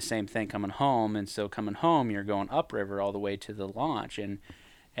 and do the same thing coming home. And so coming home, you're going upriver all the way to the launch. And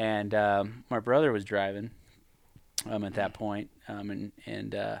my brother was driving at that point,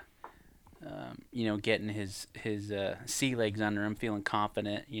 getting his sea legs under him, feeling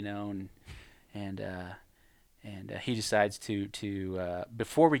confident, and he decides to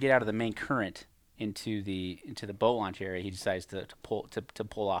before we get out of the main current into the boat launch area, he decides to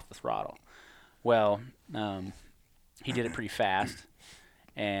pull off the throttle. Well, he did it pretty fast,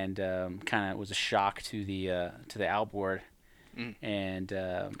 and kind of was a shock to the outboard, and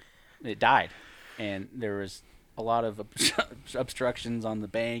it died. And there was a lot of obstructions on the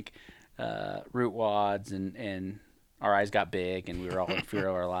bank, root wads, and our eyes got big, and we were all in fear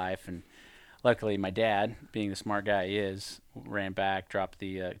of our life. And luckily, my dad, being the smart guy he is, ran back, dropped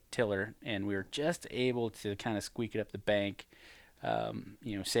the tiller, and we were just able to kind of squeak it up the bank,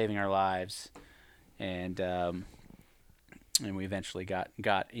 saving our lives. And we eventually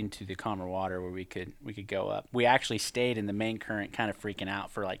got into the calmer water where we could go up. We actually stayed in the main current, kind of freaking out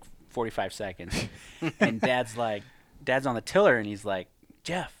for like 45 seconds. And Dad's on the tiller, and he's like,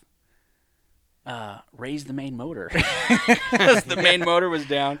 Jeff, raise the main motor. The main motor was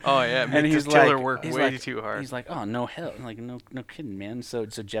down. Oh yeah, and make he's this tiller like, work he's way like- too hard. He's like, oh no hell, like no kidding, man. So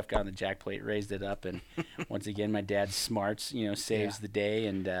Jeff got on the jack plate, raised it up, and once again, my dad's smarts, saves the day,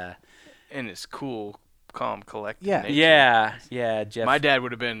 and And it's cool, calm, collected Yeah. nature. yeah, Jeff. My dad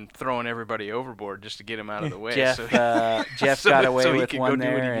would have been throwing everybody overboard just to get him out of the way. Jeff, so Jeff so got that- away so he with could one go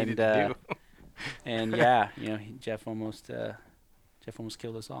do what he there, needed and to do. and yeah, Jeff almost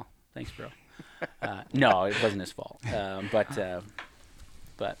killed us all. Thanks, bro. No, it wasn't his fault.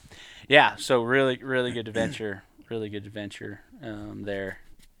 But yeah, so really good adventure, there,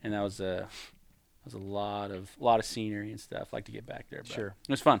 and that was a lot of scenery and stuff. I'd like to get back there. But Sure.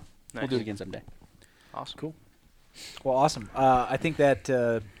 it was fun. We'll Nice. do it again someday. Awesome. Cool. Well, awesome. I think that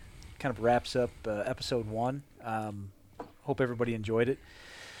kind of wraps up episode 1. Hope everybody enjoyed it.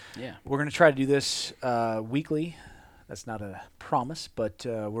 Yeah. We're going to try to do this weekly. That's not a promise, but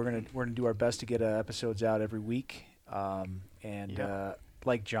we're gonna do our best to get episodes out every week.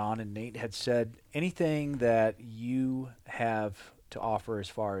 Like John and Nate had said, anything that you have to offer as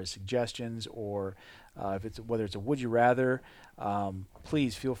far as suggestions, or whether it's a would you rather,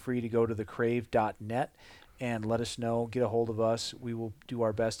 please feel free to go to thecrave.net and let us know. Get a hold of us. We will do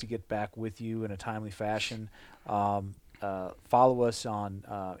our best to get back with you in a timely fashion. Follow us on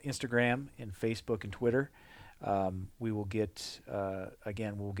Instagram and Facebook and Twitter. We will get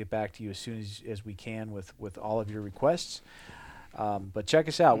we'll get back to you as soon as we can with all of your requests. But check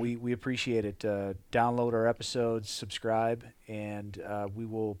us out. We appreciate it. Download our episodes, subscribe, and we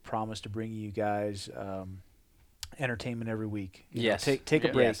will promise to bring you guys entertainment every week. Yes. Take a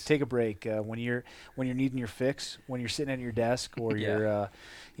Yeah. break. Yes. Take a break when you're needing your fix, when you're sitting at your desk, or you're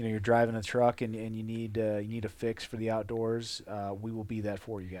driving a truck and you need a fix for the outdoors. We will be that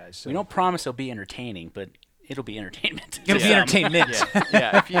for you guys. So We don't promise it'll be entertaining, but it'll be entertainment. it'll be Yeah. entertainment.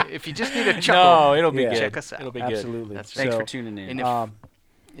 Yeah. If you just need a chuckle, No, it'll be Yeah. good. check us out. It'll be good. Absolutely. That's Thanks So, for tuning in. And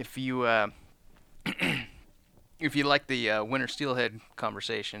if you if you like the winter steelhead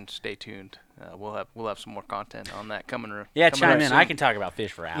conversation, stay tuned. We'll have some more content on that coming. Yeah, coming chime up in. soon. I can talk about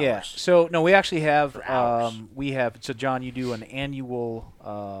fish for hours. Yeah. So no, we actually have For hours. so John, you do an annual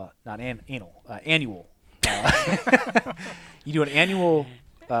annual. You do an annual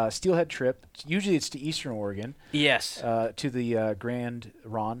steelhead trip. Usually it's to Eastern Oregon, Yes. to the Grand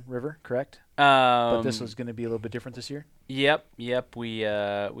Ronde River, correct? But But this was going to be a little bit different this year. Yep.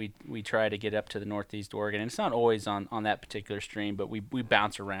 We try to get up to the Northeast Oregon, and it's not always on that particular stream, but we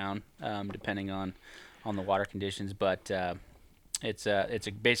bounce around depending on the water conditions. But it's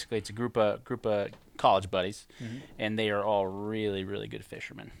a group of college buddies, and they are all really really good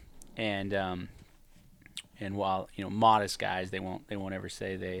fishermen, and while modest guys, they won't ever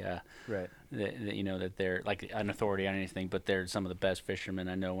say Right. that they're like an authority on anything, but they're some of the best fishermen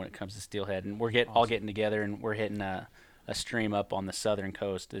I know when it comes to steelhead. And we're all getting together, and we're hitting a stream up on the southern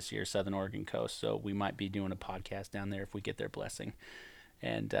coast this year, southern Oregon coast. So we might be doing a podcast down there if we get their blessing.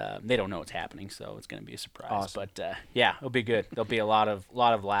 And they don't know what's happening, so it's going to be a surprise. Awesome. But yeah, it'll be good. There'll be a lot of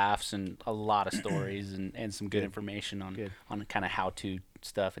laughs and a lot of stories and some good information on kind of how-to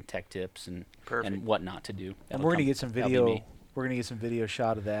stuff and tech tips and Perfect. what not to do. And That'll we're going to come- get some that'll be video. me. We're going to get some video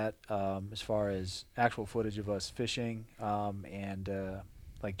shot of that as far as actual footage of us fishing. And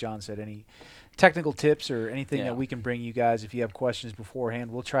like John said, any technical tips or anything Yeah. that we can bring you guys. If you have questions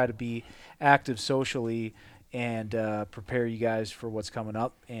beforehand, we'll try to be active socially and prepare you guys for what's coming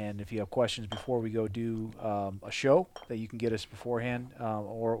up. And if you have questions before we go do a show, that you can get us beforehand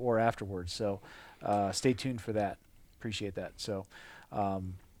or afterwards. So stay tuned for that. Appreciate that. So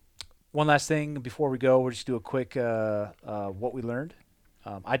one last thing before we go, we'll just do a quick what we learned.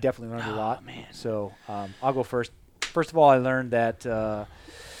 I definitely learned a lot. Man. So I'll go first. First of all, I learned that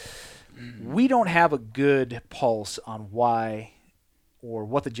we don't have a good pulse on why or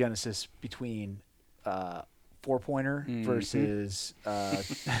what the genesis between four-pointer versus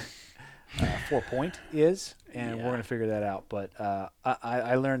 4-point is, and we're going to figure that out. But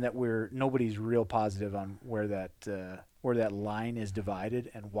I learned that nobody's real positive on where that line is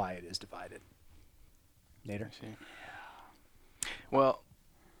divided and why it is divided. Nader? Well,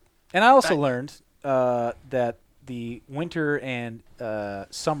 And I also learned that the winter and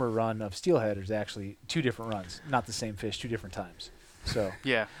summer run of steelhead is actually 2 different runs, not the same fish, 2 different times. So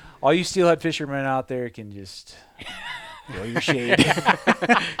Yeah. all you steelhead fishermen out there can just throw your shade.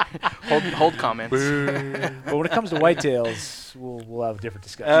 Hold comments. But when it comes to whitetails, we'll have a different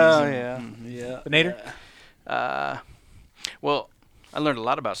discussion. Oh yeah. But Nader? Well, I learned a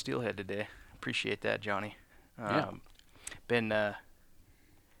lot about steelhead today. Appreciate that, Johnny. Been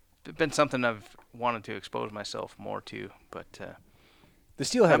something I've wanted to expose myself more to, but The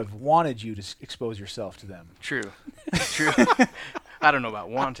steelhead have wanted you to expose yourself to them. true. I don't know about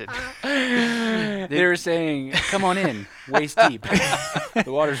wanted. They were saying, "Come on in, waist deep. The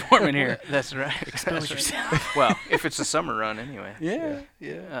water's warm in here. That's right. Expose yourself." Well, if it's a summer run, anyway. Yeah.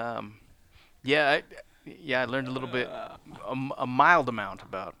 I learned a little bit, a mild amount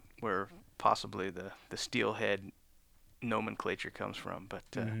about where possibly the steelhead nomenclature comes from, but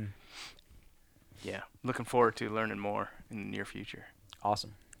looking forward to learning more in the near future.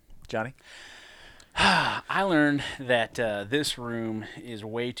 Awesome. Johnny? I learned that this room is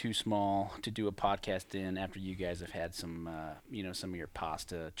way too small to do a podcast in after you guys have had some, some of your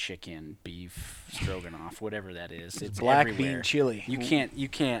pasta, chicken, beef, stroganoff, whatever that is. It's Black everywhere. bean chili. You can't.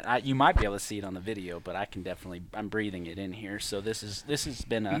 You might be able to see it on the video, but I can definitely. I'm breathing it in here. So this has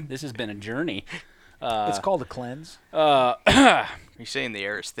been a journey. It's called a cleanse. Are you saying the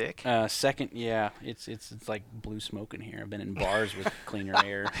air is thick? Second, yeah, it's like blue smoke in here. I've been in bars with cleaner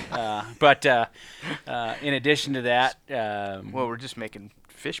air. But in addition to that, Well, we're just making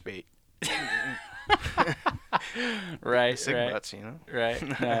fish bait. right, Sick right, butts, you know?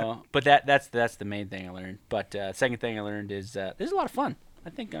 right. No, but that's the main thing I learned. But second thing I learned is this is a lot of fun.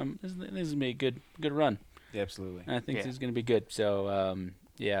 I think this is gonna be a good run. Yeah, absolutely. I think this is gonna be good. So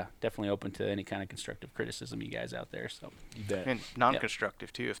yeah, definitely open to any kind of constructive criticism, you guys out there. So You bet. And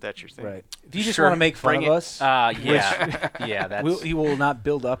non-constructive, too, if that's your thing. Right. If you just Sure, want to make fun bring of it. us, yeah, that's he will not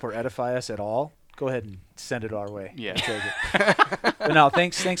build up or edify us at all. Go ahead and send it our way. Yeah. We'll take it. But no,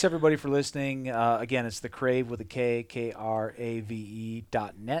 thanks everybody for listening. Again, it's the Crave with a K, KRAVE.net.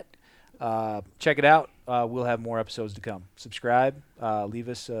 Check it out. We'll have more episodes to come. Subscribe. Leave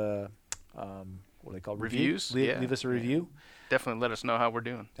us what are they called? Reviews? Leave Yeah. us a review. Definitely let us know how we're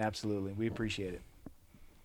doing. Absolutely. We appreciate it.